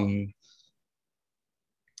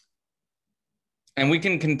 And we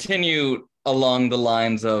can continue along the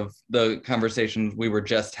lines of the conversations we were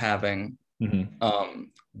just having. Mm-hmm.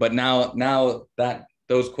 But now that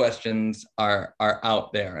those questions are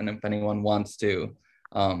out there, and if anyone wants to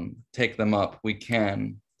take them up, we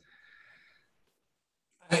can.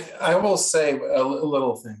 I will say a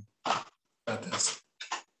little thing about this.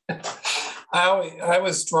 I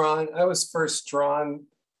was first drawn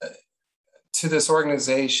to this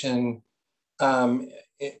organization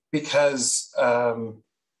because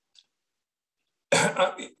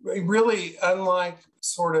really, unlike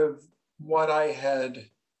sort of what I had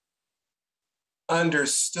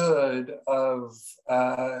understood of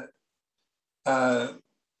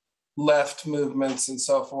left movements and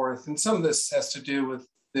so forth, and some of this has to do with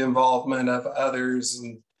the involvement of others,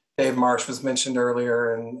 and Dave Marsh was mentioned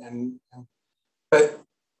earlier, but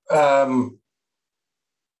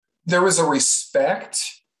there was a respect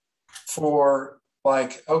for,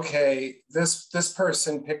 like, okay, this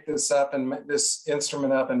person picked this up and this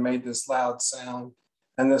instrument up and made this loud sound,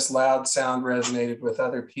 and this loud sound resonated with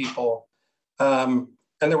other people. And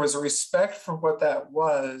there was a respect for what that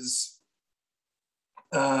was,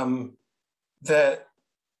 that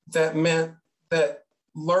meant that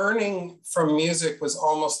learning from music was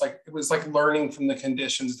almost like, it was like learning from the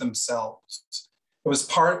conditions themselves. It was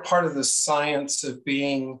part of the science of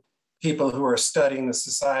being people who are studying the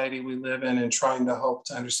society we live in and trying to hope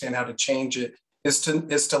to understand how to change it, is to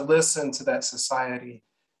listen to that society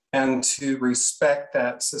and to respect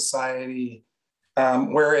that society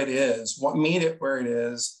where it is, meet it where it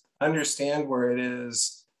is, understand where it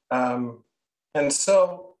is. And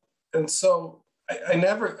so I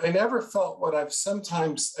never felt what I've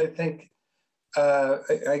sometimes, I think,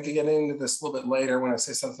 I get into this a little bit later when I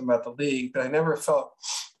say something about the League, but I never felt,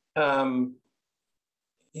 a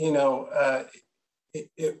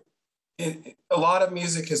lot of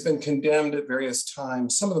music has been condemned at various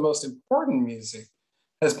times. Some of the most important music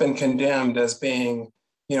has been condemned as being,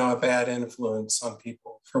 a bad influence on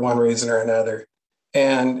people for one reason or another.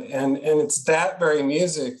 And it's that very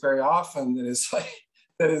music very often that is like,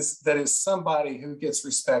 that is somebody who gets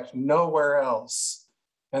respect nowhere else,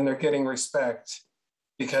 and they're getting respect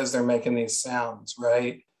because they're making these sounds,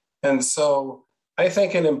 right? And so I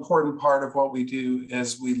think an important part of what we do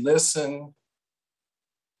is we listen,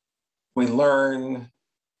 we learn,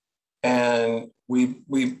 and we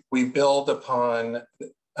build upon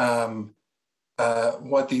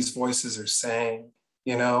what these voices are saying.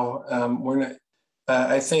 We're not.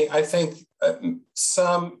 I think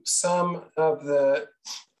some of the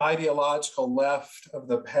ideological left of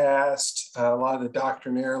the past, a lot of the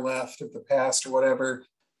doctrinaire left of the past or whatever,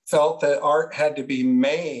 felt that art had to be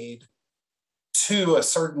made to a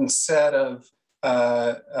certain set of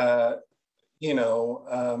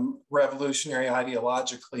revolutionary,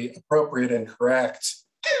 ideologically appropriate and correct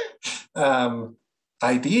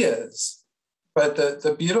ideas. But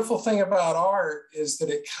the beautiful thing about art is that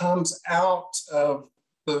it comes out of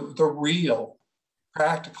the real,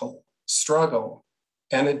 practical struggle,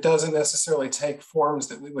 and it doesn't necessarily take forms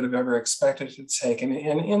that we would have ever expected it to take. And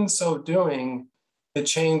in so doing, it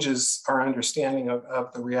changes our understanding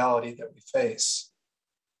of the reality that we face.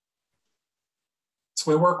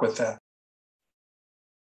 So we work with that.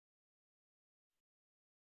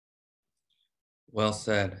 Well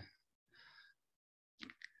said.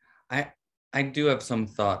 I do have some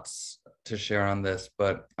thoughts to share on this,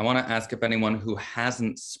 but I want to ask if anyone who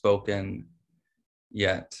hasn't spoken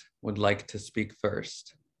yet would like to speak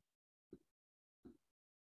first.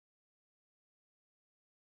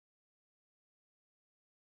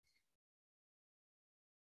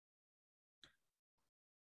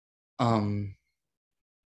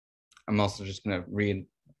 I'm also just going to read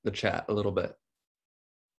the chat a little bit.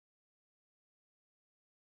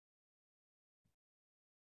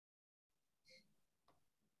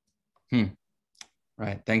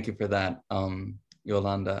 Right. Thank you for that,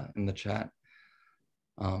 Yolanda, in the chat.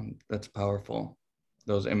 That's powerful.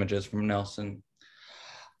 Those images from Nelson.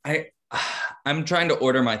 I'm trying to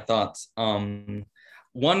order my thoughts.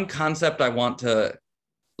 One concept I want to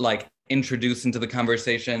introduce into the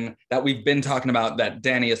conversation that we've been talking about, that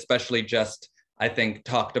Danny especially just, I think,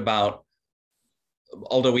 talked about,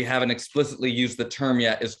 although we haven't explicitly used the term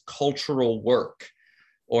yet, is cultural work,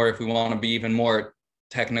 or if we want to be even more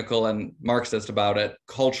technical and Marxist about it,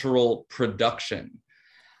 cultural production.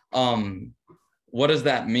 What does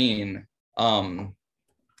that mean?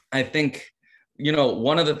 I think,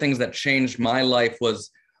 one of the things that changed my life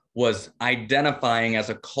was identifying as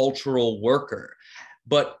a cultural worker.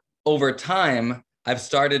 But over time, I've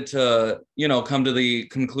started to, come to the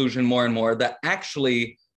conclusion more and more that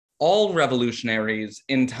actually all revolutionaries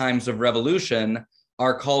in times of revolution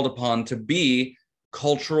are called upon to be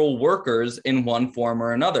cultural workers in one form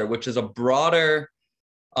or another, which is a broader,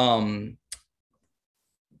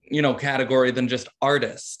 category than just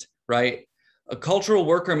artist, right? A cultural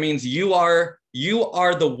worker means you are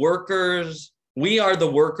the workers, we are the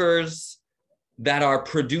workers that are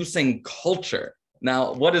producing culture.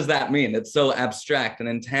 Now, what does that mean? It's so abstract and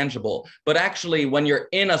intangible, but actually when you're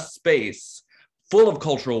in a space full of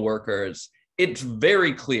cultural workers, it's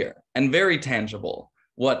very clear and very tangible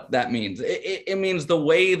what that means. It means the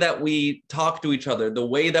way that we talk to each other, the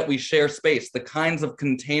way that we share space, the kinds of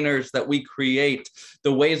containers that we create,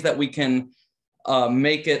 the ways that we can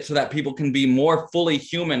make it so that people can be more fully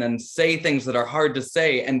human and say things that are hard to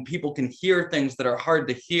say, and people can hear things that are hard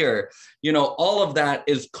to hear. All of that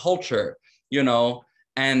is culture,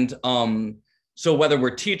 and so whether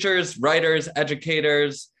we're teachers, writers,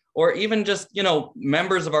 educators, or even just,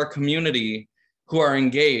 members of our community who are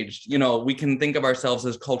engaged, we can think of ourselves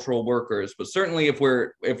as cultural workers. But certainly if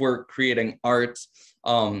we're creating art,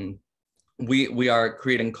 we are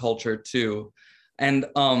creating culture too. And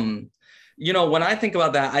when I think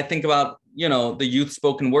about that, I think about, the youth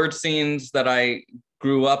spoken word scenes that I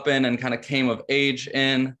grew up in and kind of came of age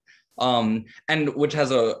in, and which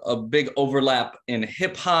has a big overlap in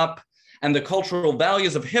hip hop and the cultural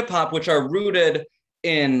values of hip hop, which are rooted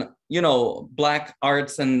in, Black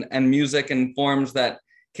arts and music and forms that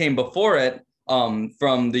came before it,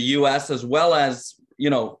 from the US, as well as,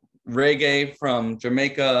 reggae from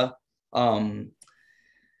Jamaica. The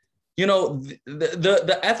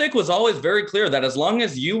ethic was always very clear that as long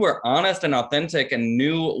as you were honest and authentic and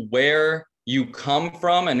knew where you come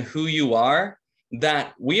from and who you are,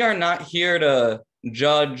 that we are not here to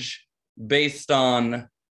judge based on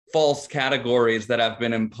false categories that have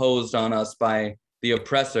been imposed on us by the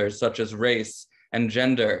oppressors, such as race and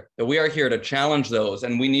gender, that we are here to challenge those.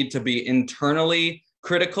 And we need to be internally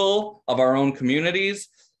critical of our own communities,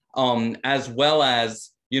 as well as,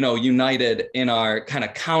 united in our kind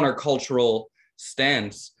of countercultural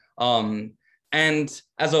stance. And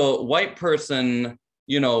as a white person,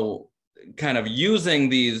 kind of using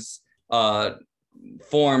these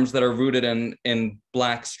forms that are rooted in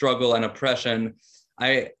Black struggle and oppression,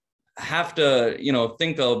 I have to,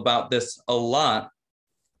 think about this a lot.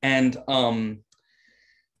 And I'm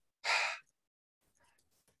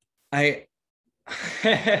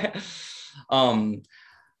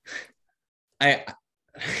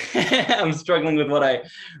struggling with what I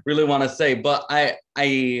really want to say, but I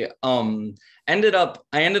ended up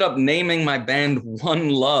naming my band One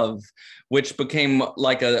Love, which became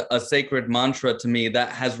like a sacred mantra to me that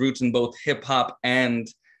has roots in both hip hop and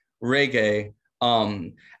reggae.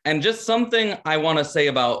 And just something I want to say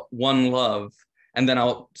about One Love, and then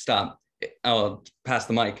I'll stop. I'll pass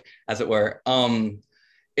the mic, as it were.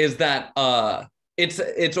 Is that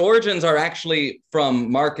its origins are actually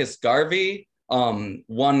from Marcus Garvey,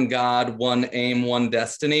 One God, One Aim, One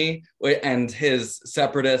Destiny, and his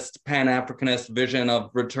separatist Pan-Africanist vision of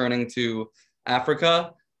returning to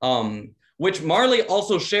Africa, which Marley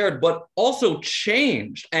also shared, but also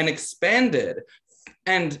changed and expanded.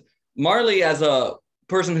 And Marley, as a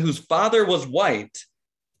person whose father was white,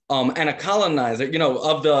 and a colonizer,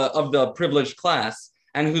 of the privileged class,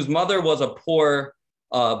 and whose mother was a poor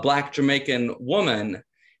Black Jamaican woman,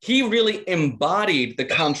 he really embodied the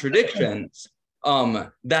contradictions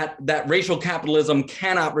that racial capitalism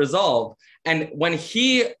cannot resolve. And when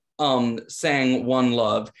he sang One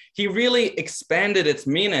Love, he really expanded its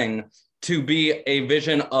meaning to be a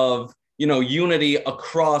vision of, unity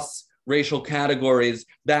across racial categories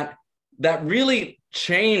that really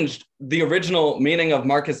changed the original meaning of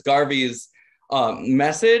Marcus Garvey's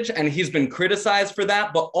message, and he's been criticized for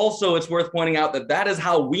that. But also, it's worth pointing out that that is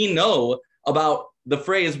how we know about the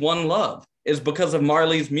phrase "one love" is because of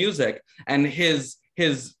Marley's music and his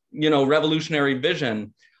revolutionary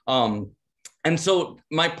vision. And so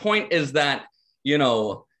my point is that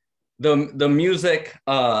the music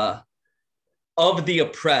of the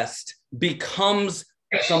oppressed becomes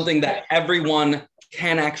something that everyone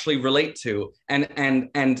can actually relate to and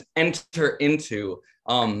enter into.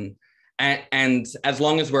 And as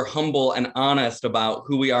long as we're humble and honest about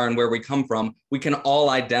who we are and where we come from, we can all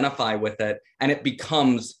identify with it, and it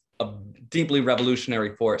becomes a deeply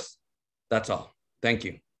revolutionary force. That's all. Thank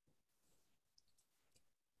you.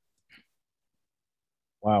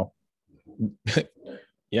 Wow.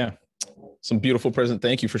 Yeah, some beautiful present.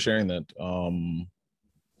 Thank you for sharing that.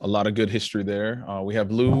 A lot of good history there. We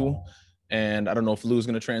have Lou, and I don't know if Lou's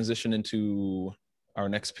going to transition into our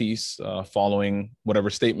next piece following whatever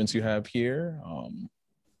statements you have here.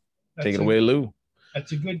 Take it away, Lou.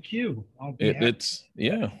 That's a good cue. It's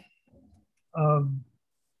yeah.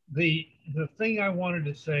 The thing I wanted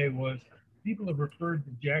to say was people have referred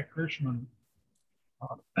to Jack Hirschman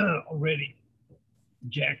already.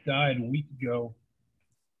 Jack died a week ago.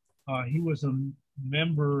 He was a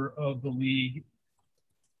member of the League,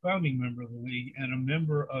 founding member of the League, and a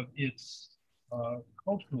member of its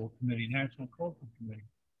cultural committee, National Cultural Committee.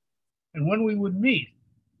 And when we would meet,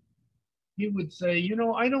 he would say,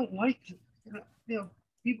 I don't like to,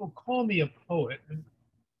 people call me a poet. And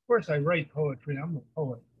of course I write poetry, I'm a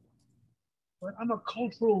poet, but I'm a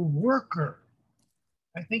cultural worker.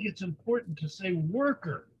 I think it's important to say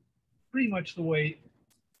worker, pretty much the way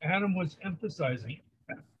Adam was emphasizing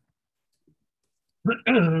it.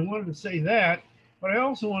 I wanted to say that, but I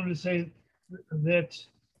also wanted to say that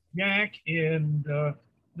Jack and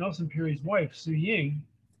Nelson Peary's wife, Sue Ying,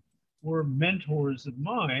 were mentors of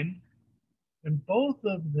mine, and both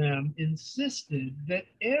of them insisted that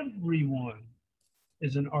everyone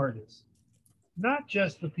is an artist, not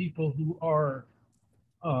just the people who are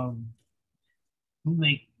who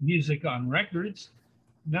make music on records,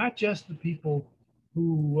 not just the people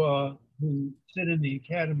who sit in the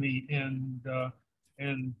academy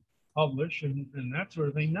and publish and that sort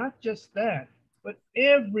of thing. Not just that, but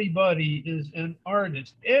everybody is an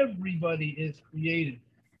artist. Everybody is creative.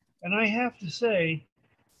 And I have to say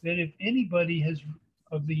that if anybody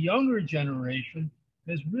of the younger generation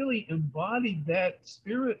has really embodied that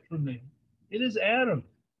spirit for me, it is Adam.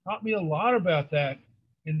 Taught me a lot about that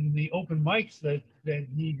in the open mics that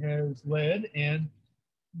he has led, and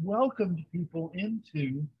welcomed people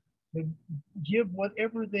into to give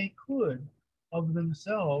whatever they could of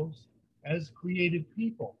themselves as creative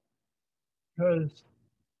people. Because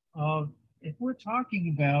if we're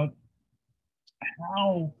talking about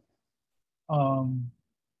how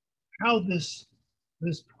this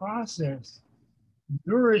process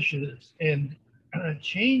nourishes and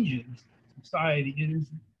changes society, it is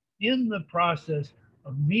in the process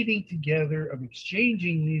of meeting together, of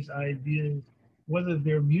exchanging these ideas, whether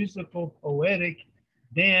they're musical, poetic,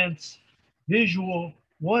 dance, visual,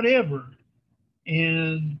 whatever,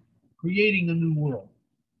 and creating a new world.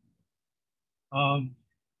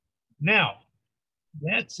 Now,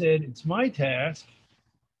 that said, it's my task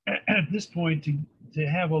at this point to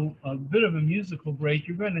have a bit of a musical break.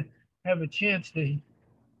 You're going to have a chance to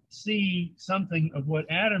see something of what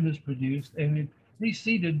Adam has produced, and it's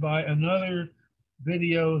preceded by another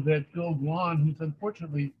video that Bill Glon, who's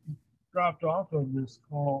unfortunately dropped off of this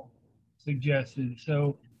call, suggested.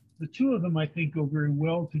 So the two of them, I think, go very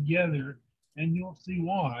well together, and you'll see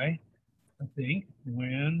why, I think,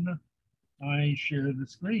 when I share the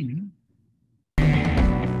screen.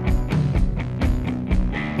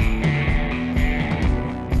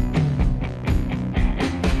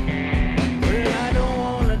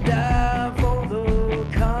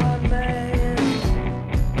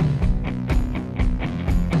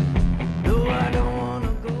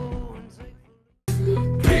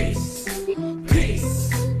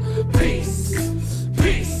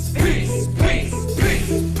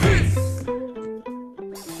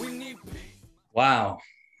 Wow.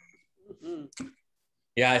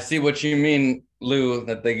 Yeah, I see what you mean, Lou,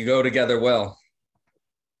 that they go together well.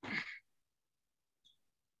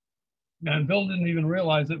 And Bill didn't even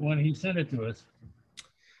realize it when he sent it to us.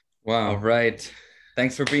 Wow, right.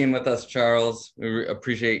 Thanks for being with us, Charles. We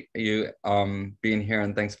appreciate you being here,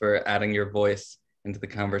 and thanks for adding your voice into the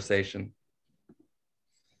conversation.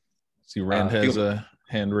 See, Rand has a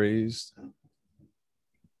hand raised.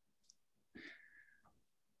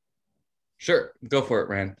 Sure, go for it,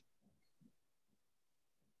 Rand.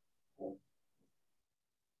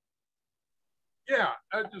 Yeah,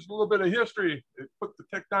 just a little bit of history. It put the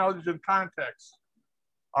technology in context.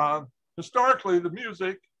 Historically, the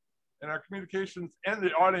music and our communications and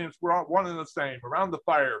the audience were all one and the same, around the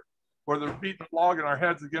fire, whether beating a log in our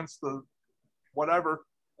heads against the whatever,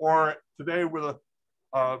 or today with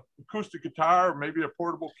a acoustic guitar, or maybe a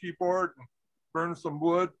portable keyboard, and burn some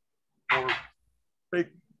wood, or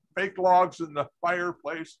fake logs in the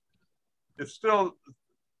fireplace. It's still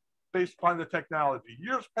based upon the technology.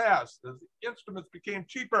 Years passed as the instruments became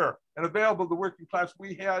cheaper and available to the working class.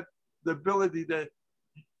 We had the ability to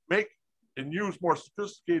make and use more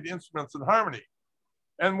sophisticated instruments in harmony.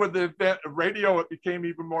 And with the advent of radio, it became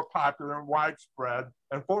even more popular and widespread.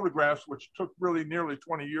 And phonographs, which took really nearly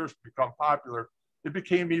 20 years to become popular, it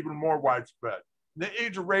became even more widespread. In the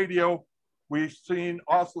age of radio, we've seen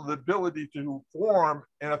also the ability to form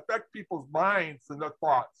and affect people's minds and their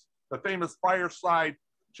thoughts. The famous fireside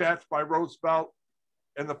chats by Roosevelt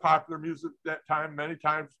and the popular music at that time, many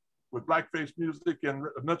times with blackface music and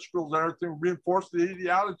minstrels and everything, reinforced the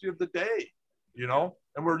ideology of the day, you know,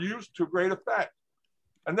 and were used to great effect.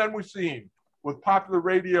 And then we've seen with popular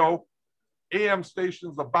radio, AM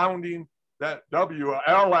stations abounding, that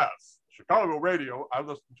WLS, Chicago radio, I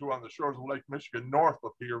listen to on the shores of Lake Michigan, north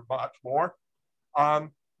of here much more,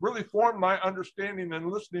 really formed my understanding and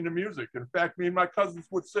listening to music. In fact, me and my cousins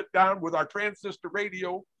would sit down with our transistor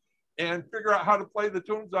radio and figure out how to play the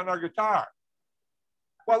tunes on our guitar.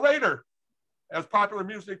 Well, later, as popular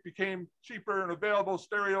music became cheaper and available,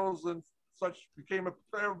 stereos and such became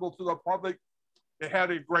available to the public, it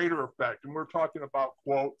had a greater effect. And we're talking about,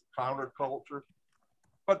 quote, counterculture.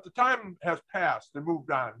 But the time has passed and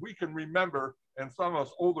moved on. We can remember, and some of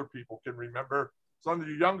us older people can remember, some of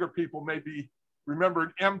you younger people maybe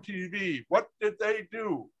remembered MTV. What did they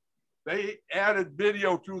do? They added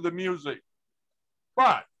video to the music.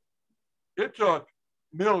 But it took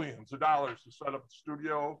millions of dollars to set up a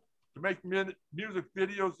studio. To make music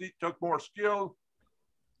videos, it took more skill,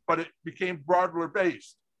 but it became broader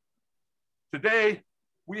based. Today,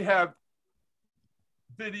 we have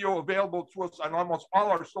video available to us on almost all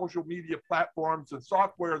our social media platforms and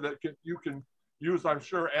software that you can use. I'm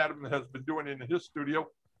sure Adam has been doing it in his studio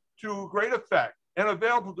to great effect and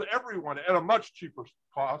available to everyone at a much cheaper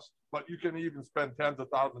cost, but you can even spend tens of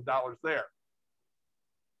thousands of dollars there.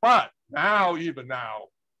 But now, even now,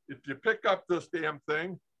 if you pick up this damn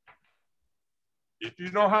thing, if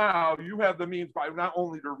you know how, you have the means by not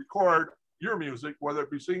only to record your music, whether it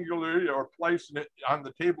be singularly or placing it on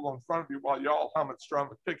the table in front of you while you all hum and strum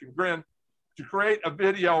and pick and grin, to create a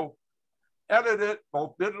video, edit it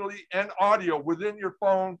both digitally and audio within your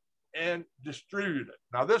phone and distribute it.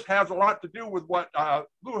 Now, this has a lot to do with what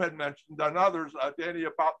Lou had mentioned and others, Danny,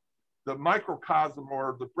 about the microcosm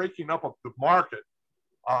or the breaking up of the market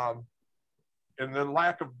and the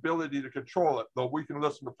lack of ability to control it. Though we can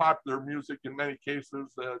listen to popular music in many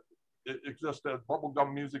cases, it existed as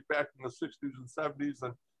bubblegum music back in the 60s and 70s,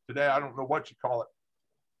 and today I don't know what you call it.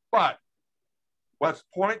 But let's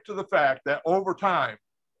point to the fact that over time,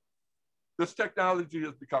 this technology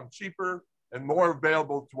has become cheaper and more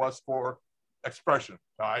available to us for expression,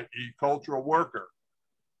 i.e. cultural worker.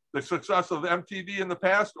 The success of MTV in the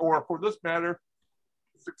past, or for this matter,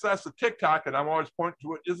 the success of TikTok, and I'm always pointing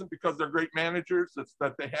to it, isn't because they're great managers, it's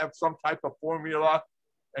that they have some type of formula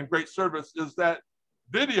and great service, is that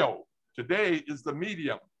video today is the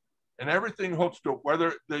medium and everything hooks to it,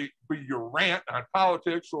 whether they be your rant on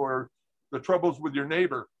politics or the troubles with your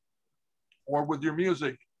neighbor or with your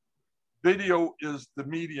music. Video is the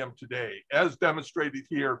medium today, as demonstrated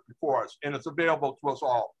here before us, and it's available to us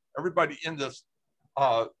all. Everybody in this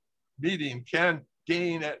meeting can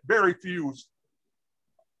gain at very few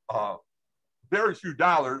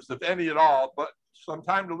dollars, if any at all, but some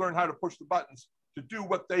time to learn how to push the buttons to do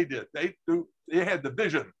what they did. They had the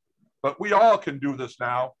vision, but we all can do this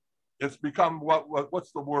now. It's become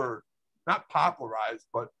what's the word? Not popularized,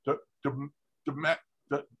 but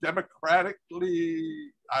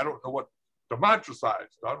democratically, I don't know what,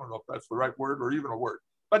 democratized. I don't know if that's the right word or even a word,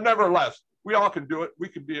 but nevertheless, we all can do it. We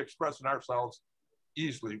can be expressing ourselves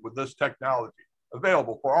easily with this technology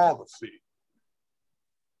available for all to see.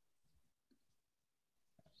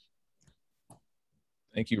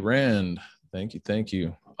 Thank you, Rand. Thank you. Thank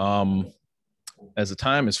you. As the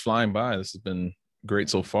time is flying by, this has been great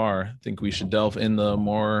so far. I think we should delve in the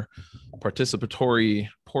more participatory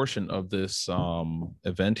portion of this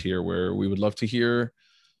event here, where we would love to hear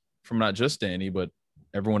from not just Danny, but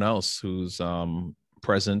everyone else who's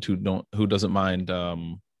present, who doesn't mind,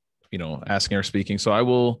 asking or speaking. So I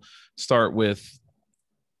will start with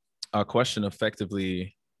a question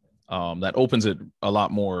effectively that opens it a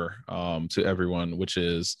lot more to everyone, which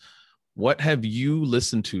is, what have you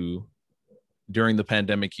listened to during the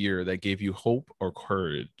pandemic year that gave you hope or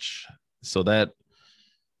courage? So that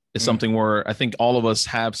is something where I think all of us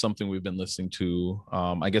have something we've been listening to.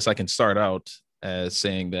 I guess I can start out as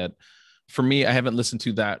saying that for me, I haven't listened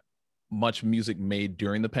to that much music made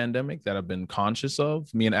during the pandemic that I've been conscious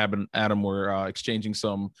of. Me and Adam were exchanging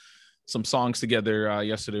some songs together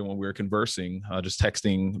yesterday when we were conversing, just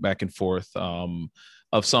texting back and forth,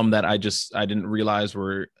 of some that I didn't realize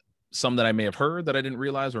were some that I may have heard that I didn't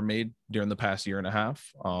realize were made during the past year and a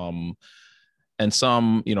half. And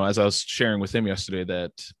some, as I was sharing with him yesterday,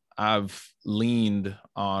 that I've leaned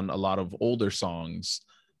on a lot of older songs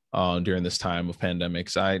during this time of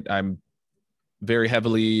pandemics. I'm very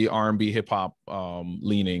heavily R&B hip hop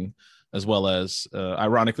leaning, as well as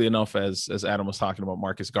ironically enough, as Adam was talking about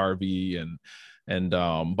Marcus Garvey and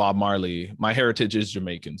Bob Marley. My heritage is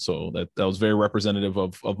Jamaican, so that was very representative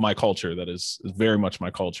of my culture. That is very much my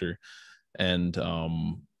culture. And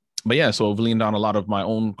but yeah, so I've leaned on a lot of my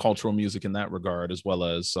own cultural music in that regard, as well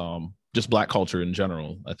as just Black culture in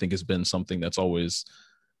general. I think has been something that's always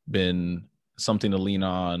been something to lean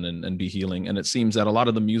on and be healing. And it seems that a lot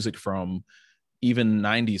of the music from even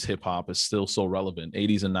 90s hip hop is still so relevant.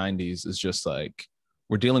 80s and 90s is just like,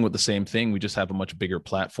 we're dealing with the same thing. We just have a much bigger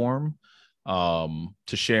platform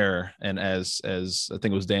to share. And as I think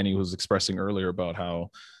it was Danny who was expressing earlier about how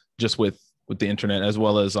just with the internet, as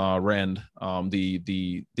well as Rand,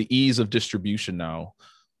 the ease of distribution now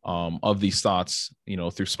of these thoughts,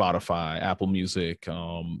 through Spotify, Apple Music,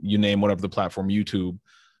 you name whatever the platform, YouTube,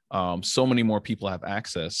 so many more people have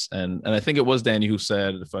access. And I think it was Danny who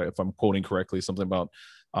said, if I'm quoting correctly, something about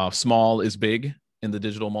small is big in the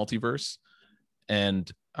digital multiverse.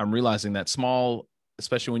 And I'm realizing that small,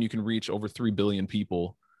 especially when you can reach over 3 billion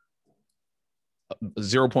people,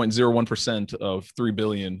 0.01% of 3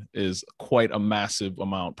 billion is quite a massive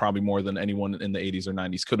amount, probably more than anyone in the 80s or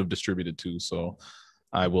 90s could have distributed to. So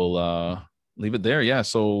I will leave it there. Yeah.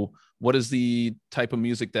 So what is the type of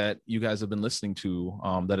music that you guys have been listening to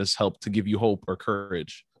that has helped to give you hope or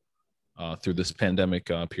courage through this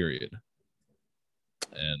pandemic period?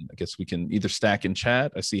 And I guess we can either stack in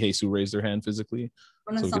chat. I see Jesus raised their hand physically.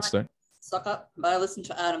 So we can start. Suck up, but I listen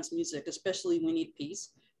to Adam's music, especially when we need peace,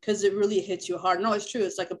 because it really hits you hard. No, it's true.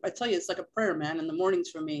 It's like I tell you, it's like a prayer, man, in the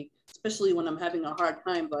mornings for me, especially when I'm having a hard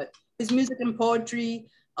time. But his music and poetry,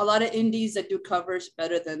 a lot of indies that do covers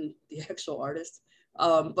better than the actual artist.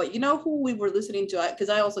 But you know who we were listening to? Because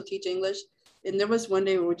I also teach English, and there was one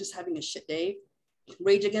day we were just having a shit day.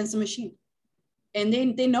 Rage Against the Machine, and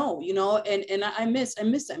they know, and I miss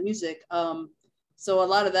that music. So a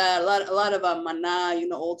lot of that, a lot of Maná,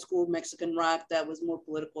 old school Mexican rock that was more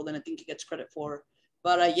political than I think he gets credit for.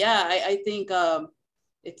 But yeah, I think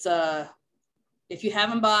it's if you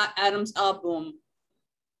haven't bought Adam's album,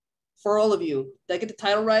 for all of you, did I get the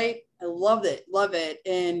title right? I love it,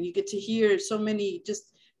 and you get to hear so many,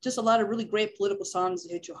 just a lot of really great political songs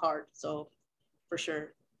that hit you hard. So for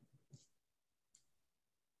sure.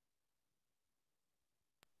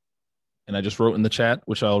 And I just wrote in the chat,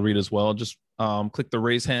 which I'll read as well. Just click the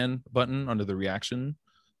raise hand button under the reaction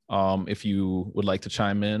if you would like to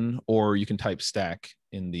chime in, or you can type stack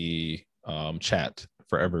in the chat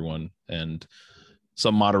for everyone. And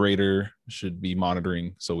some moderator should be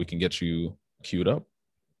monitoring so we can get you queued up.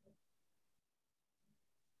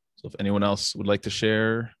 So if anyone else would like to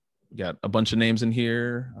share, we got a bunch of names in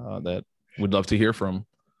here that we'd love to hear from.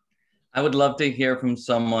 I would love to hear from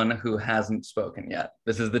someone who hasn't spoken yet.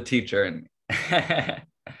 This is the teacher in me.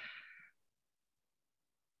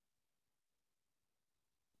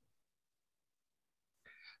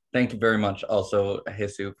 Thank you very much also,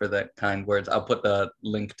 Jesus, for the kind words. I'll put the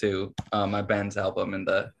link to my band's album in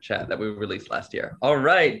the chat that we released last year. All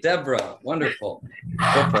right, Deborah, wonderful.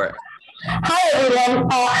 Go for it. Hi,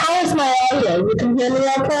 everyone. How is my audio? You can hear me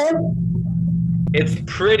okay? It's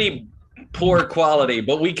pretty poor quality,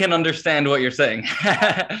 but we can understand what you're saying.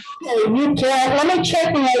 Okay, you can. Let me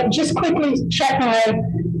just quickly check my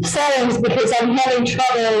settings because I'm having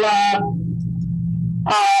trouble.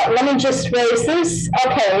 Let me just raise this.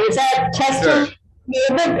 Okay, is that testing? Sure. Is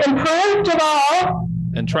it improved at all?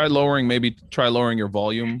 And try lowering your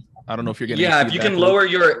volume. I don't know if you're getting. Yeah, if you can lower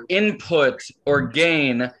your input or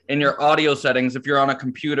gain in your audio settings, if you're on a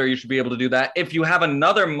computer, you should be able to do that. If you have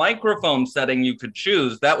another microphone setting you could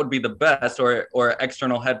choose, that would be the best, or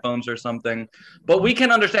external headphones or something. But we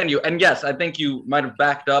can understand you. And yes, I think you might have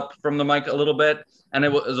backed up from the mic a little bit, and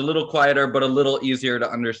it was a little quieter, but a little easier to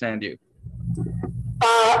understand you.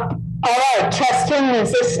 All right, testing.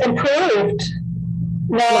 Is this improved?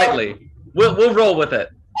 No. Slightly. We'll roll with it.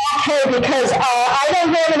 Okay, because I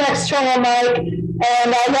don't have an external mic,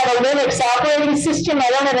 And I have a Linux operating system. I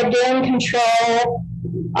don't have a gain control.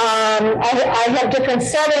 I have different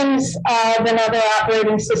settings than other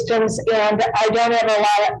operating systems, and I don't have a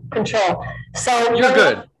lot of control. So you're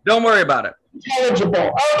good. Don't worry about it.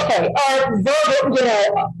 Intelligible, okay, or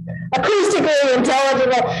verbal, acoustically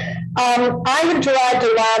intelligible. I have derived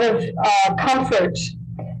a lot of comfort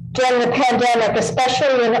during the pandemic,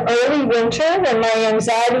 especially in early winter when my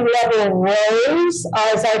anxiety level rose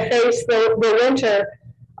as I faced the winter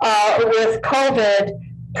with COVID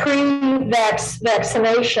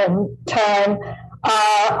pre-vaccination time.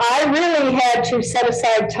 I really had to set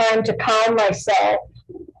aside time to calm myself.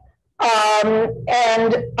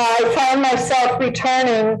 And I found myself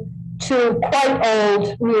returning to quite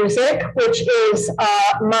old music, which is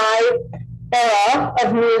my era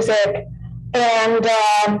of music. And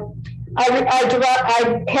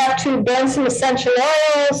I have to burn some essential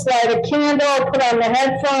oils, light a candle, put on the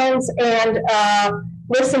headphones, and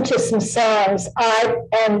listen to some songs. All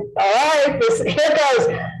right, here goes.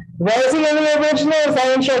 Rosie and the Originals,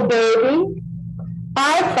 Angel Baby.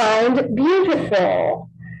 I find beautiful.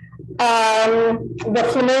 The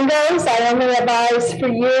Flamingos, I Only Have Eyes for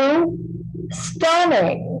You.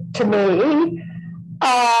 Stunning to me.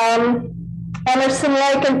 Emerson,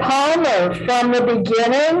 Lake and Palmer, From the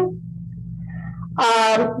Beginning.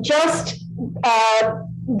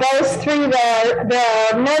 Those three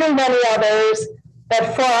there are many, many others,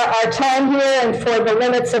 but for our time here and for the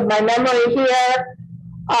limits of my memory here,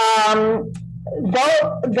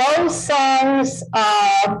 those songs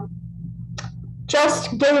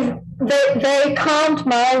just they calmed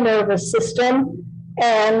my nervous system,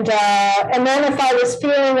 and then if I was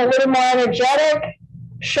feeling a little more energetic,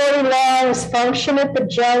 Shorty Long's Function at the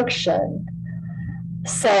Junction.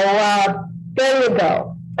 So there you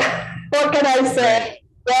go. What can I say?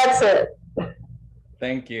 That's it.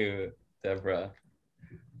 Thank you, Deborah.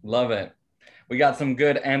 Love it. We got some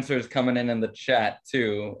good answers coming in the chat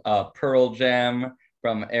too. Pearl Jam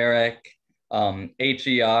from Eric,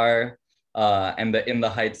 HER, and the In the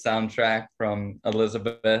Heights soundtrack from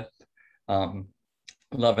Elizabeth.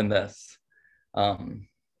 Loving this.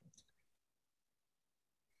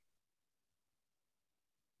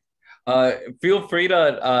 Feel free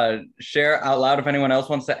to share out loud if anyone else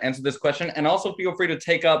wants to answer this question, and also feel free to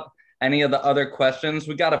take up any of the other questions.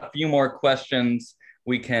 We got a few more questions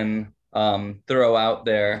we can throw out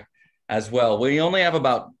there as well. We only have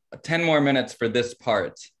about 10 more minutes for this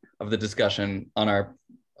part of the discussion on our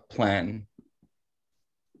plan.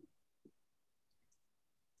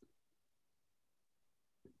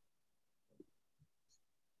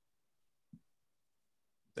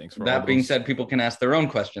 Thanks for that being said, people can ask their own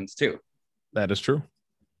questions too. That is true.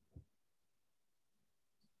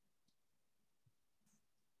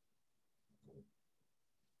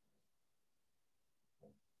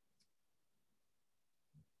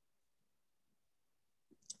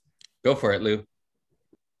 Go for it, Lou.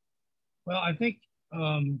 Well, I think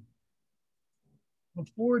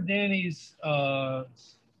before Danny's Spotify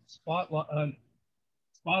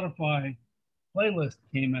playlist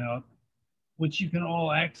came out, which you can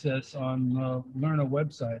all access on Learna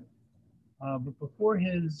website, but before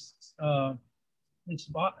his Spotify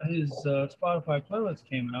playlist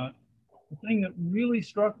came out, the thing that really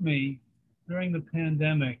struck me during the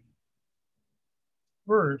pandemic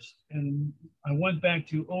first, and I went back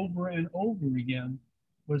to over and over again,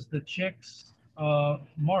 was the Chicks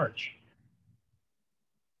March.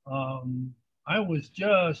 I was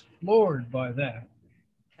just floored by that.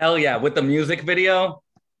 Hell yeah, with the music video?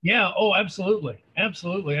 Yeah, oh, absolutely.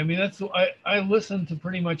 Absolutely. I mean, I listen to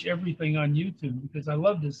pretty much everything on YouTube because I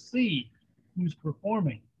love to see who's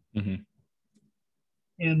performing. Mm-hmm.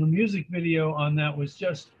 And the music video on that was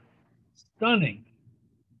just stunning.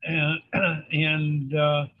 And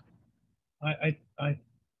I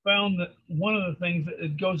found that one of the things that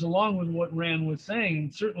it goes along with what Rand was saying,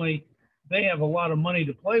 and certainly they have a lot of money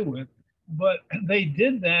to play with, but they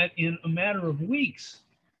did that in a matter of weeks.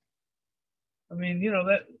 I mean, you know,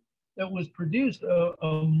 that was produced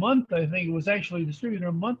a month, I think it was actually distributed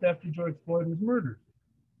a month after George Floyd was murdered.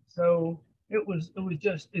 So it was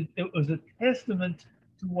a testament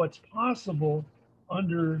to what's possible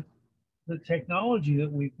under the technology that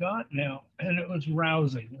we've got now. And it was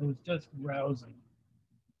rousing. It was just rousing.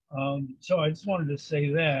 So I just wanted to say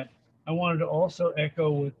that. I wanted to also echo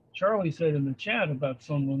what Charlie said in the chat about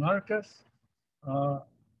Son Monarcas. I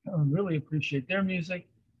really appreciate their music.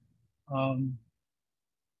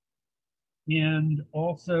 And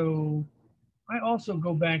also, I also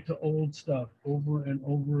go back to old stuff over and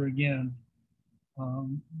over again.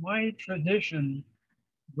 My tradition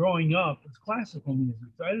growing up was classical music.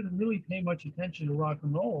 So I didn't really pay much attention to rock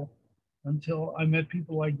and roll until I met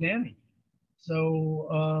people like Danny.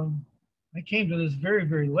 So I came to this very,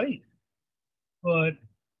 very late. But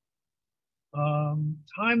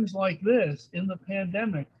times like this in the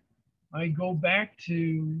pandemic, I go back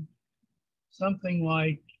to something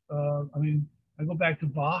like, I go back to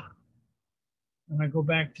Bach, and I go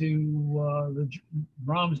back to the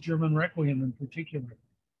Brahms German Requiem in particular,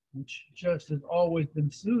 which just has always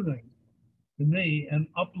been soothing to me and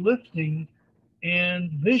uplifting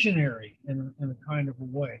and visionary in a kind of a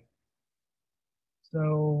way.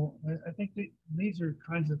 So I think these are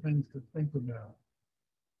kinds of things to think about.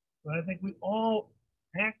 But I think we all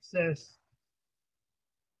access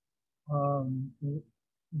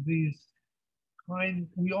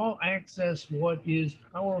we all access what is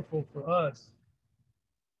powerful for us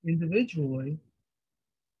individually,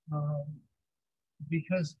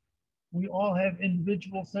 because we all have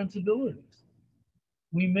individual sensibilities.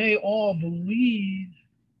 We may all believe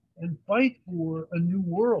and fight for a new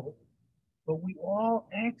world, but we all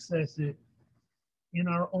access it in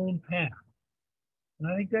our own path.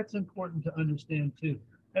 And I think that's important to understand too.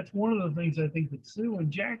 That's one of the things I think that Sue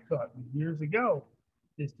and Jack taught me years ago,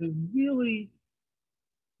 is to really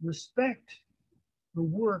respect the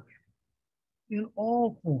work in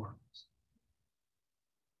all forms.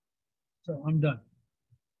 So I'm done.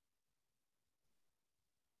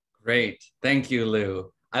 Great. Thank you,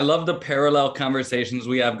 Lou. I love the parallel conversations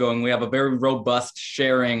we have going. We have a very robust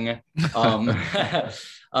sharing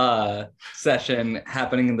session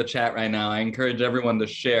happening in the chat right now. I encourage everyone to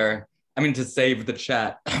share, to save the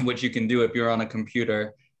chat, which you can do if you're on a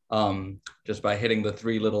computer, just by hitting the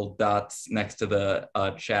 3 little dots next to the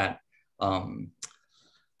chat. And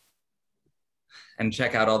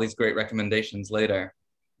check out all these great recommendations later.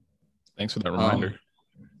 Thanks for that reminder.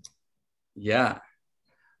 Yeah.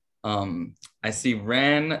 I see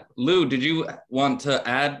Ran. Lou, did you want to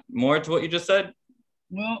add more to what you just said?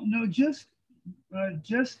 Well, no, just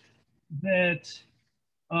that,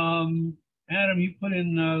 Adam, you put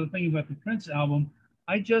in the thing about the Prince album.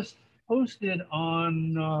 I just posted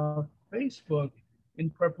on Facebook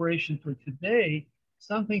in preparation for today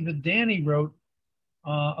something that Danny wrote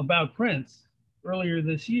about Prince earlier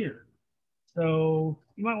this year. So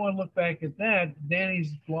you might want to look back at that.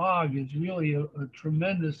 Danny's blog is really a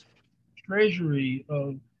tremendous treasury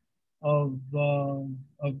of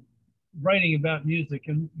writing about music,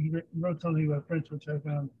 and he wrote something about Prince, which I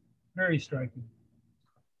found very striking.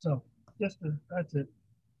 So that's it.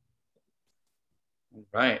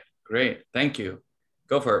 Right, great, thank you.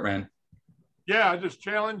 Go for it, Ran. Yeah, I just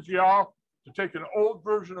challenge y'all to take an old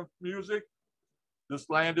version of music. This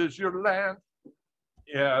Land Is Your Land.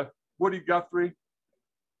 Yeah, Woody Guthrie,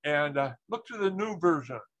 and look to the new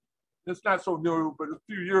version. It's not so new, but a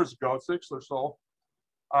few years ago, 6 or so,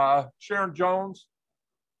 Sharon Jones,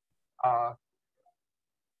 I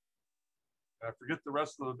forget the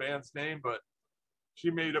rest of the band's name, but she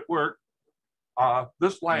made it work.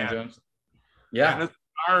 This Land. Jones. Yeah. And it's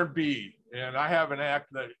R&B, and I have an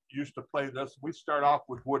act that used to play this. We start off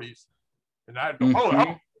with Woody's, and I'd go, oh,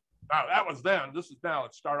 now that was then. This is now.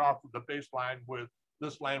 Let's start off with the bass line with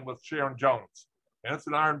This Land with Sharon Jones. And it's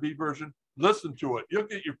an R&B version. Listen to it. You'll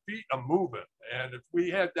get your feet a moving. And if we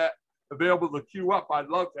had that available to queue up, I'd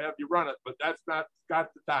love to have you run it, but that's not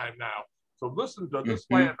got the time now. So listen to This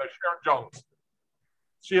Land by Sharon Jones.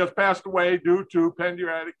 She has passed away due to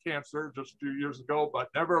pancreatic cancer just a few years ago, but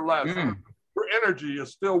nevertheless, her energy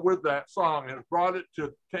is still with that song and brought it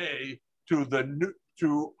today to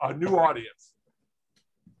a new audience.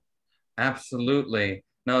 Absolutely.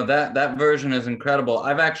 No, that version is incredible.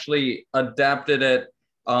 I've actually adapted it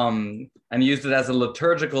and used it as a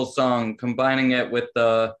liturgical song, combining it with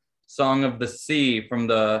the Song of the Sea from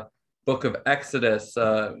the book of Exodus,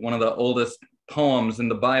 one of the oldest poems in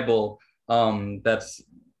the Bible, that's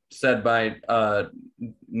said by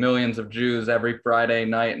millions of Jews every Friday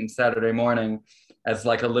night and Saturday morning as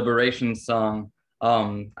like a liberation song.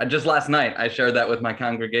 Just last night, I shared that with my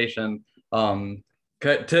congregation.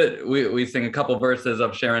 We sing a couple verses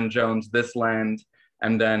of Sharon Jones' This Land,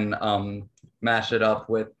 and then mash it up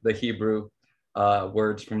with the Hebrew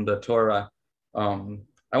words from the Torah.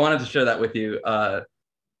 I wanted to share that with you,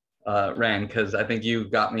 Ran, because I think you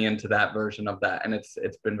got me into that version of that, and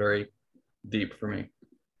it's been very deep for me.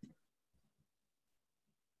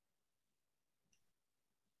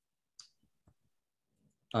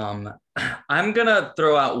 I'm gonna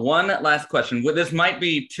throw out one last question. This might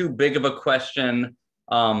be too big of a question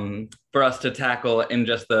for us to tackle in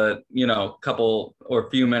just the couple or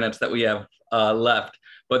few minutes that we have left.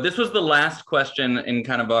 But this was the last question in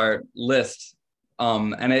kind of our list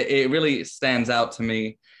and it really stands out to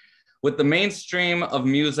me. With the mainstream of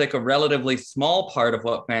music a relatively small part of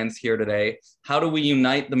what fans hear today, how do we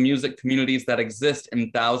unite the music communities that exist in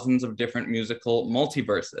thousands of different musical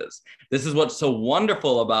multiverses? This is what's so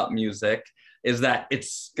wonderful about music, is that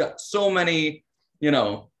it's got so many, you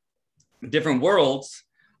know, different worlds.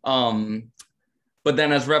 But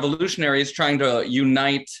then as revolutionaries trying to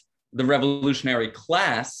unite the revolutionary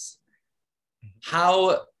class,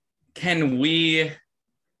 how can we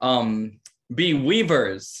be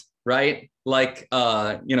weavers, right? Like,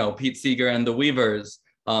 you know, Pete Seeger and the Weavers.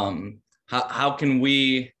 How can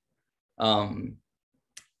we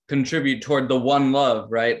contribute toward the one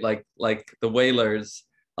love, right? Like the Wailers,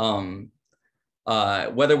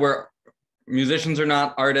 whether we're musicians or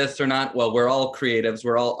not, artists or not, well, we're all creatives,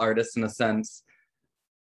 we're all artists in a sense.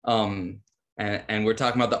 And we're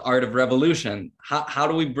talking about the art of revolution. How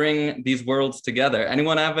do we bring these worlds together?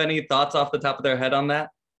 Anyone have any thoughts off the top of their head on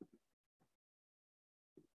that?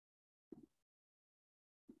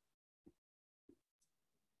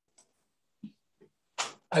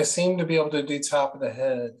 I seem to be able to do top of the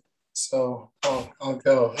head, so I'll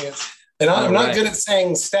go. Yes. And I'm not good at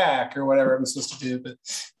saying stack or whatever I'm supposed to do, but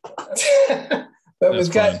but we've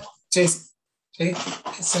got Jason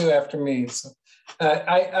after me. So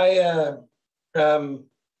I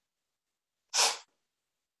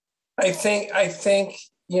think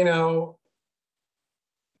you know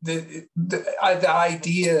the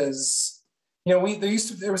ideas. You know,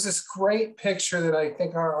 there was this great picture that I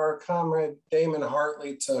think our comrade Damon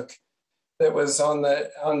Hartley took that was in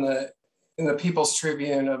the People's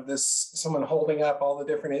Tribune of this, someone holding up all the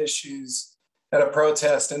different issues at a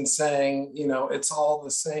protest and saying, you know, it's all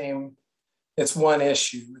the same. It's one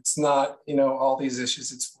issue. It's not, you know, all these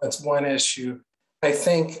issues. It's one issue. I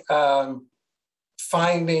think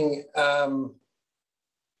finding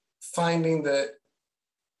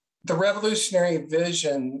the revolutionary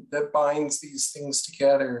vision that binds these things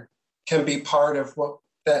together can be part of what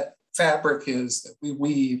that fabric is that we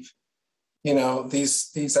weave, you know,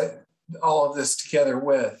 all of this together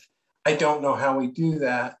with. I don't know how we do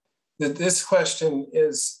that. This question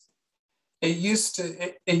is, it used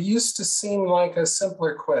to seem like a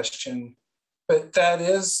simpler question, but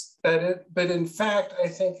but in fact, I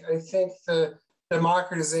think the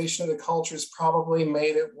democratization of the cultures probably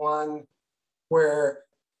made it one where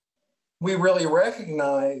we really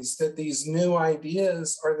recognize that these new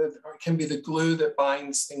ideas can be the glue that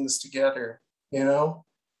binds things together, you know,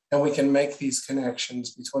 and we can make these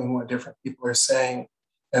connections between what different people are saying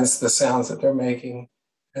and the sounds that they're making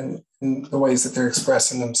and the ways that they're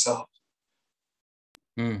expressing themselves.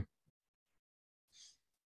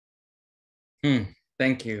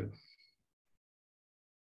 Thank you.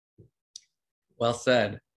 Well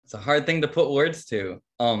said. It's a hard thing to put words to.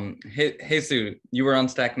 Jesus, you were on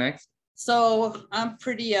Stack Next. So I'm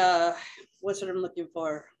pretty, what's what I'm looking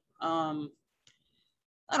for? I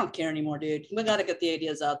don't care anymore, dude. We gotta get the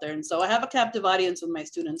ideas out there. And so I have a captive audience with my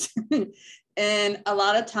students. And a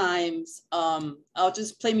lot of times I'll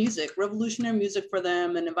just play music, revolutionary music for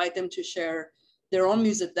them, and invite them to share their own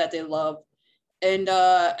music that they love. And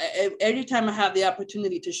every time I have the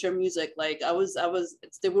opportunity to share music, like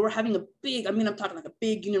we were having a big, I'm talking like a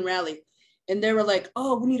big union rally. And they were like,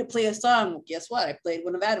 oh, we need to play a song. Well, guess what? I played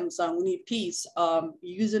one of Adam's songs, We Need Peace.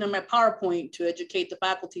 Use it in my PowerPoint to educate the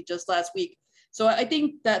faculty just last week. So I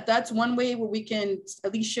think that's one way where we can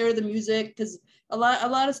at least share the music, because a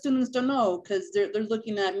lot of students don't know, because they're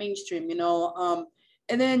looking at mainstream, you know.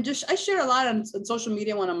 And then I share a lot on social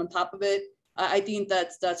media when I'm on top of it. I think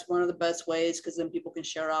that's one of the best ways, because then people can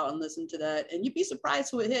share out and listen to that. And you'd be surprised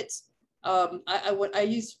who it hits. I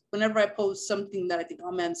use, whenever I post something that I think,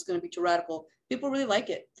 oh man, it's going to be too radical, people really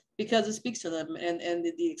like it because it speaks to them and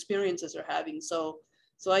the experiences they're having. So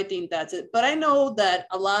I think that's it. But I know that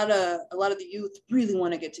a lot of the youth really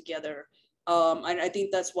want to get together. I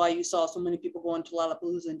think that's why you saw so many people going to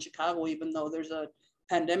Lollapalooza in Chicago, even though there's a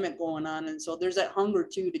pandemic going on. And so there's that hunger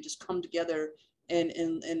too to just come together and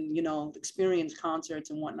you know, experience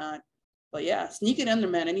concerts and whatnot. But yeah, sneak it in there,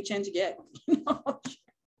 man, any chance you get.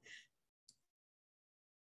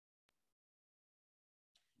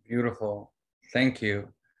 Beautiful. Thank you.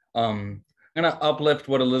 I'm going to uplift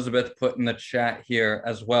what Elizabeth put in the chat here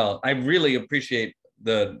as well. I really appreciate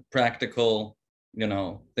the practical, you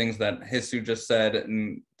know, things that Jesus just said,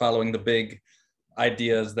 and following the big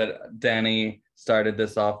ideas that Danny started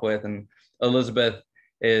this off with. And Elizabeth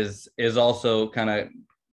is also kind of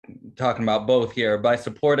talking about both here. By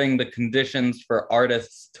supporting the conditions for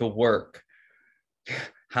artists to work,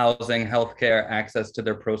 housing, healthcare, access to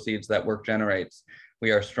their proceeds that work generates,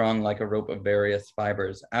 we are strong like a rope of various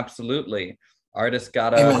fibers. Absolutely. Artists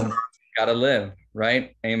Amen. gotta live,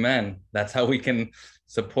 right? Amen. That's how we can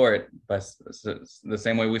support, but the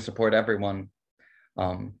same way we support everyone.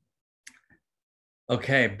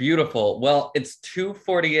 Okay, beautiful. Well, it's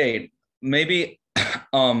 2:48. Maybe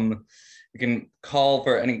you can call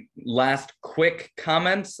for any last quick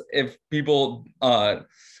comments. If people want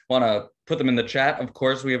to put them in the chat, of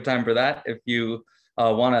course, we have time for that. If you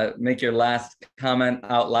want to make your last comment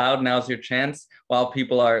out loud, now's your chance. While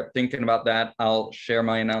people are thinking about that, I'll share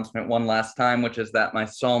my announcement one last time, which is that my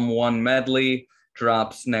Psalm 1 medley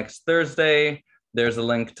drops next Thursday. There's a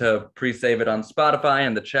link to pre-save it on Spotify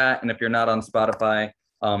in the chat. And if you're not on Spotify,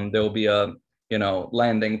 there will be a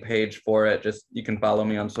landing page for it. Just you can follow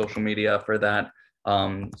me on social media for that.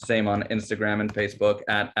 Same on Instagram and Facebook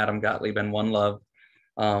at Adam Gottlieb and One Love.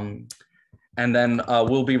 And then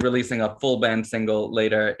we'll be releasing a full band single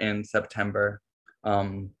later in September.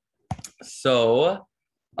 So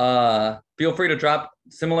feel free to drop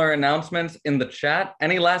similar announcements in the chat.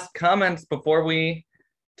 Any last comments before we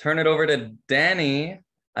turn it over to Danny?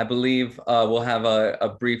 I believe we'll have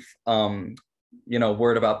a brief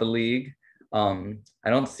word about the league. I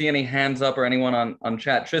don't see any hands up or anyone on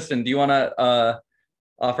chat. Tristan, do you want to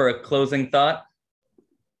offer a closing thought?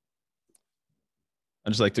 I'd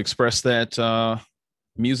just like to express that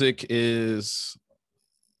music is,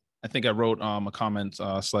 I think I wrote a comment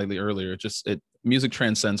slightly earlier, music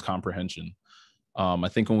transcends comprehension. I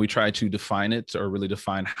think when we try to define it or really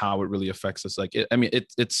define how it really affects us,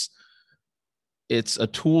 it's a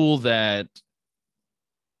tool that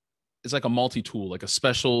is like a multi-tool, like a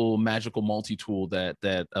special magical multi-tool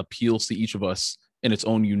that appeals to each of us in its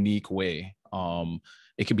own unique way.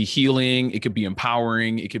 It could be healing, it could be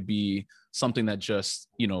empowering, it could be something that just,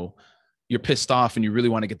 you're pissed off and you really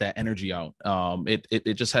want to get that energy out.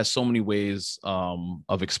 It just has so many ways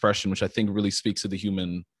of expression, which I think really speaks to the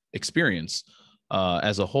human experience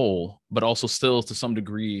as a whole, but also still to some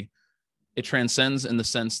degree, it transcends in the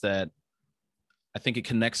sense that I think it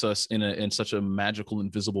connects us in such a magical,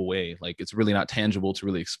 invisible way. Like it's really not tangible to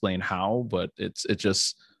really explain how, but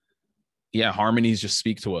harmonies just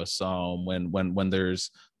speak to us. When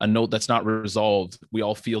there's a note that's not resolved, we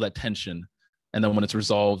all feel that tension. And then when it's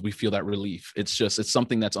resolved, we feel that relief. It's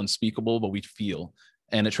something that's unspeakable, but we feel,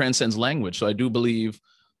 and it transcends language. So I do believe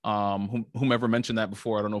whomever mentioned that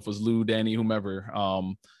before, I don't know if it was Lou, Danny, whomever,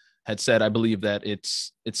 had said, I believe that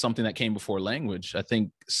it's something that came before language. I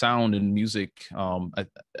think sound and music, I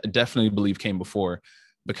definitely believe came before,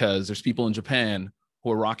 because there's people in Japan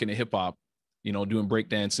who are rocking a hip hop, doing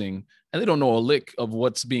breakdancing, and they don't know a lick of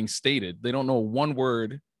what's being stated. They don't know one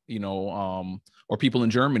word, or people in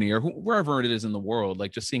Germany or wherever it is in the world,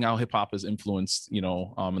 like just seeing how hip hop is influenced, in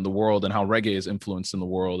the world, and how reggae is influenced in the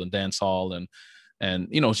world, and dancehall, and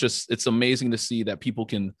it's amazing to see that people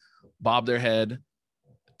can bob their head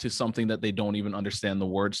to something that they don't even understand the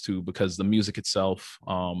words to, because the music itself,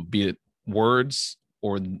 be it words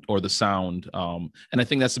or the sound. And I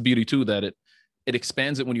think that's the beauty too, that it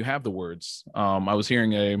expands it when you have the words. I was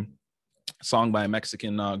hearing a song by a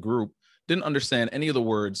Mexican group, didn't understand any of the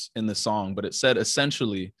words in the song, but it said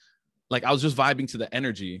essentially, like I was just vibing to the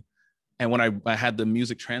energy. And when I had the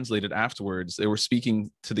music translated afterwards, they were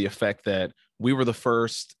speaking to the effect that we were the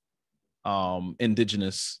first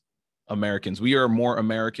indigenous Americans. We are more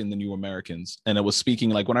American than you Americans. And it was speaking,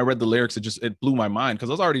 like when I read the lyrics, it blew my mind, because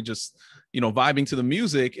I was already just, vibing to the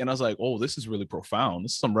music. And I was like, oh, this is really profound.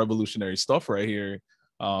 This is some revolutionary stuff right here.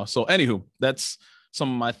 So anywho, that's some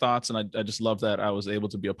of my thoughts. And I just love that I was able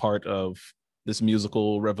to be a part of this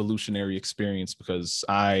musical revolutionary experience, because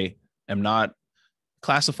I am not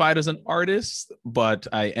classified as an artist, but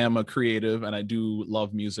I am a creative, and I do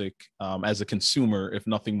love music as a consumer, if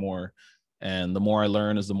nothing more. And the more I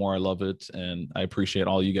learn is the more I love it. And I appreciate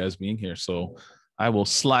all you guys being here. So I will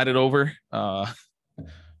slide it over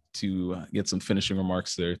to get some finishing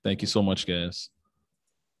remarks there. Thank you so much, guys.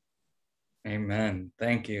 Amen.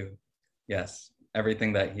 Thank you. Yes,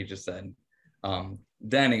 everything that he just said.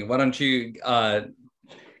 Danny, why don't you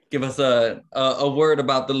give us a word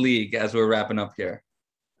about the league as we're wrapping up here?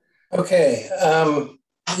 Okay.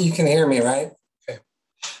 You can hear me, right? Okay.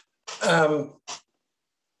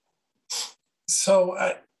 So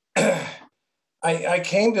I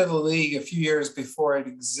came to the league a few years before it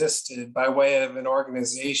existed by way of an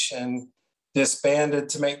organization disbanded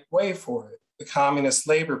to make way for it, the Communist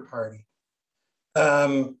Labor Party.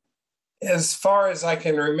 As far as I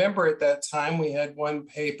can remember at that time, we had one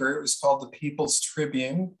paper. It was called the People's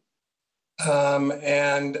Tribune.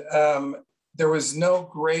 There was no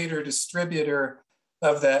greater distributor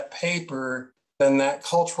of that paper than that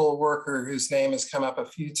cultural worker whose name has come up a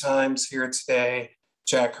few times here today,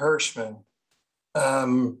 Jack Hirschman.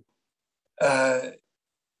 You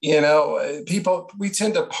know, we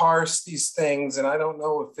tend to parse these things, and I don't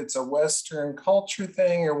know if it's a Western culture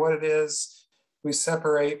thing or what it is. We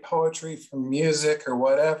separate poetry from music or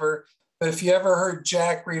whatever. But if you ever heard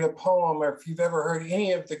Jack read a poem, or if you've ever heard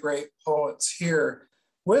any of the great poets here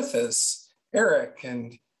with us, Eric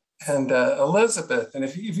and Elizabeth, and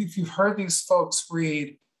if you've heard these folks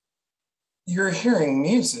read, you're hearing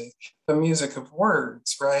music, the music of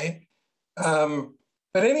words, right?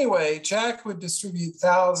 But anyway, Jack would distribute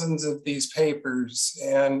thousands of these papers.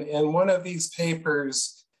 And in one of these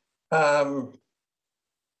papers, I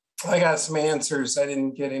got some answers I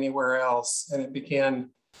didn't get anywhere else. And it began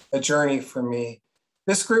a journey for me.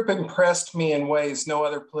 This group impressed me in ways no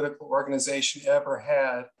other political organization ever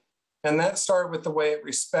had. And that started with the way it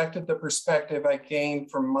respected the perspective I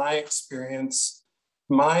gained from my experience,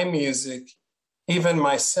 my music, even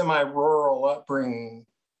my semi-rural upbringing.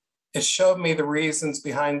 It showed me the reasons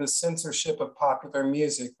behind the censorship of popular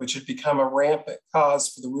music, which had become a rampant cause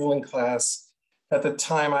for the ruling class at the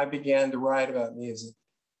time I began to write about music.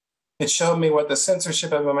 It showed me what the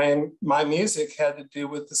censorship of my music had to do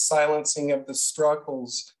with the silencing of the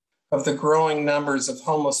struggles of the growing numbers of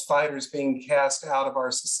homeless fighters being cast out of our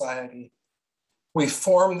society. We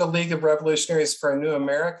formed the League of Revolutionaries for a New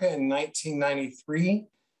America in 1993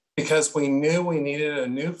 because we knew we needed a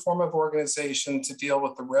new form of organization to deal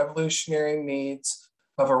with the revolutionary needs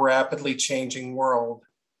of a rapidly changing world.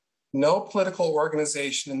 No political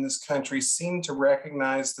organization in this country seemed to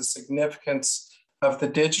recognize the significance of the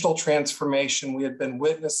digital transformation we had been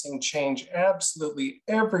witnessing change absolutely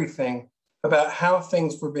everything about how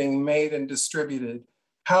things were being made and distributed,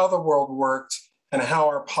 how the world worked, and how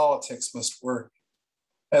our politics must work.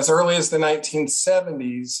 As early as the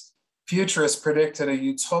 1970s, futurists predicted a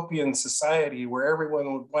utopian society where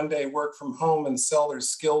everyone would one day work from home and sell their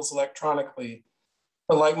skills electronically.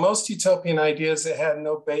 But like most utopian ideas, it had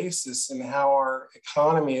no basis in how our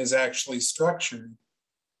economy is actually structured.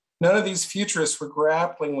 None of these futurists were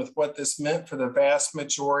grappling with what this meant for the vast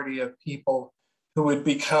majority of people who would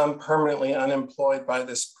become permanently unemployed by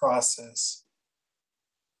this process.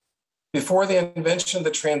 Before the invention of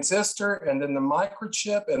the transistor and then the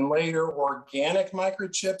microchip and later organic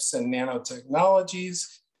microchips and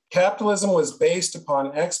nanotechnologies, capitalism was based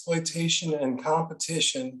upon exploitation and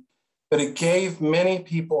competition, but it gave many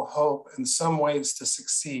people hope in some ways to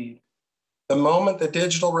succeed. The moment the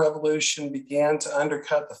digital revolution began to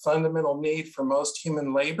undercut the fundamental need for most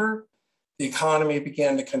human labor, the economy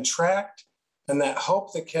began to contract, and that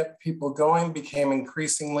hope that kept people going became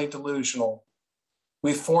increasingly delusional.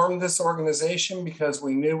 We formed this organization because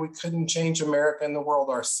we knew we couldn't change America and the world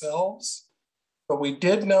ourselves, but we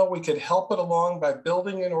did know we could help it along by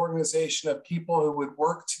building an organization of people who would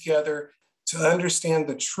work together to understand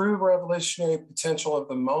the true revolutionary potential of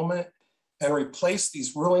the moment and replace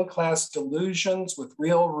these ruling class delusions with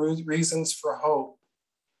real reasons for hope.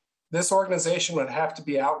 This organization would have to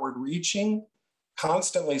be outward reaching,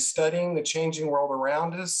 constantly studying the changing world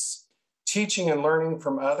around us, teaching and learning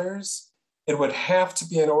from others. It would have to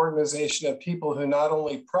be an organization of people who not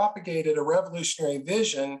only propagated a revolutionary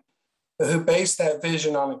vision, but who based that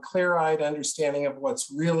vision on a clear-eyed understanding of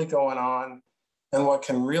what's really going on and what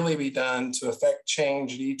can really be done to affect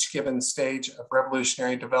change at each given stage of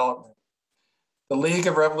revolutionary development. The League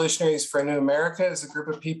of Revolutionaries for a New America is a group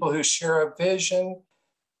of people who share a vision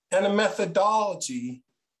and a methodology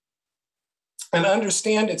and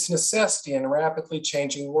understand its necessity in a rapidly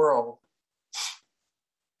changing world.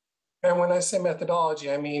 And when I say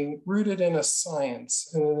methodology, I mean rooted in a science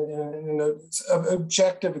and an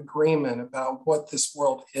objective agreement about what this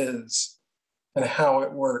world is and how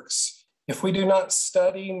it works. If we do not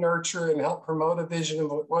study, nurture, and help promote a vision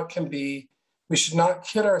of what can be, we should not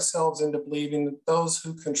kid ourselves into believing that those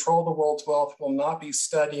who control the world's wealth will not be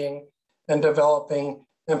studying and developing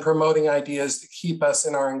and promoting ideas that keep us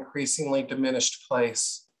in our increasingly diminished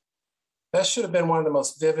place. That should have been one of the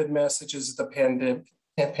most vivid messages of the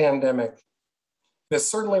pandemic. It's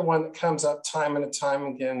certainly one that comes up time and time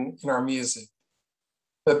again in our music.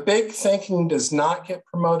 But big thinking does not get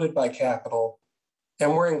promoted by capital,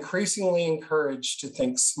 and we're increasingly encouraged to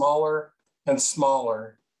think smaller and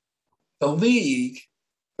smaller. The League,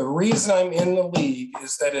 the reason I'm in the League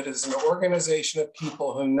is that it is an organization of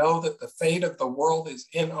people who know that the fate of the world is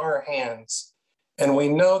in our hands. And we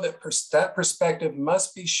know that that perspective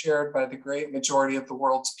must be shared by the great majority of the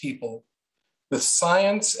world's people. With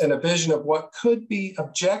science and a vision of what could be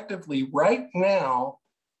objectively right now,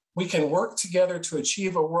 we can work together to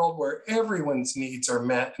achieve a world where everyone's needs are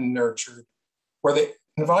met and nurtured, where the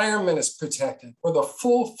environment is protected, where the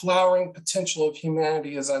full flowering potential of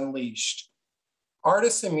humanity is unleashed.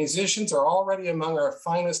 Artists and musicians are already among our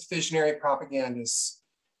finest visionary propagandists.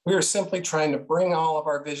 We are simply trying to bring all of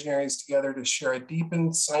our visionaries together to share a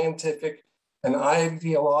deepened scientific and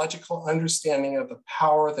ideological understanding of the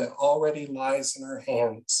power that already lies in our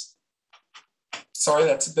hands. Sorry,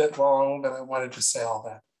 that's a bit long, but I wanted to say all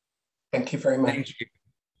that. Thank you very much. Thank you.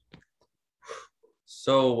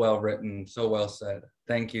 So well written, so well said.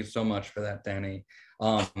 Thank you so much for that, Danny.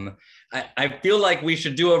 I feel like we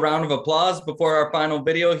should do a round of applause before our final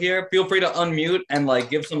video here. Feel free to unmute and like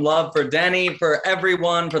give some love for Danny, for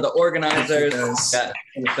everyone, for the organizers. Yeah,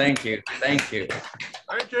 thank you, thank you.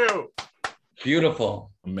 Thank you.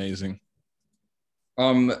 Beautiful. Amazing.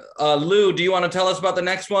 Lou, do you want to tell us about the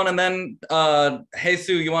next one? And then Jesus,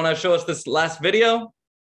 you want to show us this last video?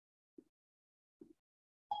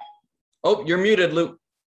 Oh, you're muted, Lou.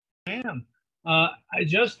 I am. I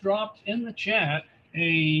just dropped in the chat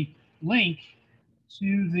a link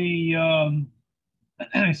to the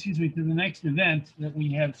excuse me, to the next event that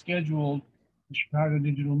we have scheduled, the Chicago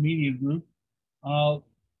Digital Media Group.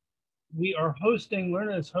 We are hosting,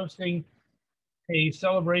 Lerna is hosting a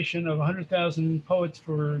celebration of 100,000 poets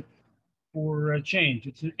for change.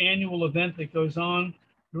 It's an annual event that goes on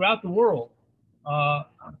throughout the world.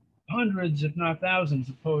 Hundreds, if not thousands,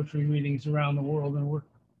 of poetry readings around the world, and we're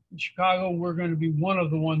in Chicago. We're going to be one of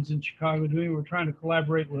the ones in Chicago doing. We're trying to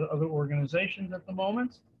collaborate with other organizations at the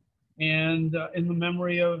moment, and in the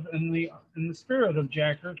memory of in the spirit of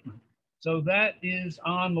Jack Hirschman. So that is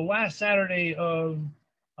on the last Saturday of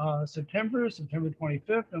September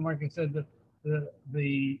 25th, and like I said,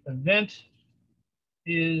 the event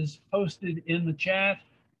is posted in the chat,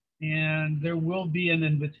 and there will be an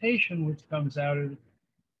invitation which comes out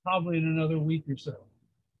probably in another week or so.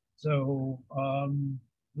 So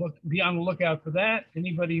be on the lookout for that.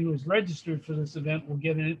 Anybody who is registered for this event will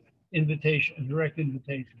get an invitation, a direct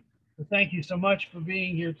invitation. So thank you so much for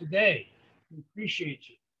being here today. We appreciate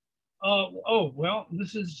you. Oh well,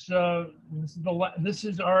 this is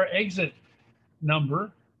our exit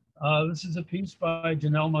number. This is a piece by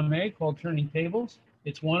Janelle Monáe called "Turning Tables."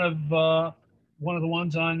 It's one of the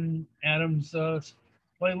ones on Adam's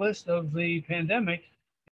playlist of the pandemic.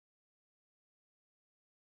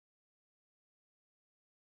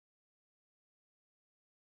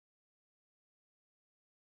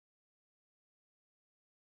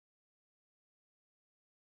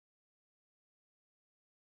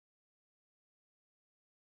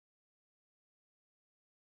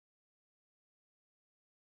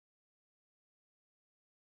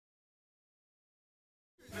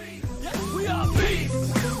 We are peace,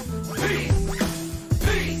 peace,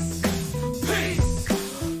 peace, peace,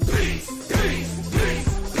 peace, peace,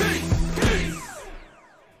 peace, peace.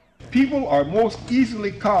 People are most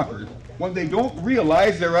easily conquered when they don't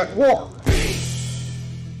realize they're at war.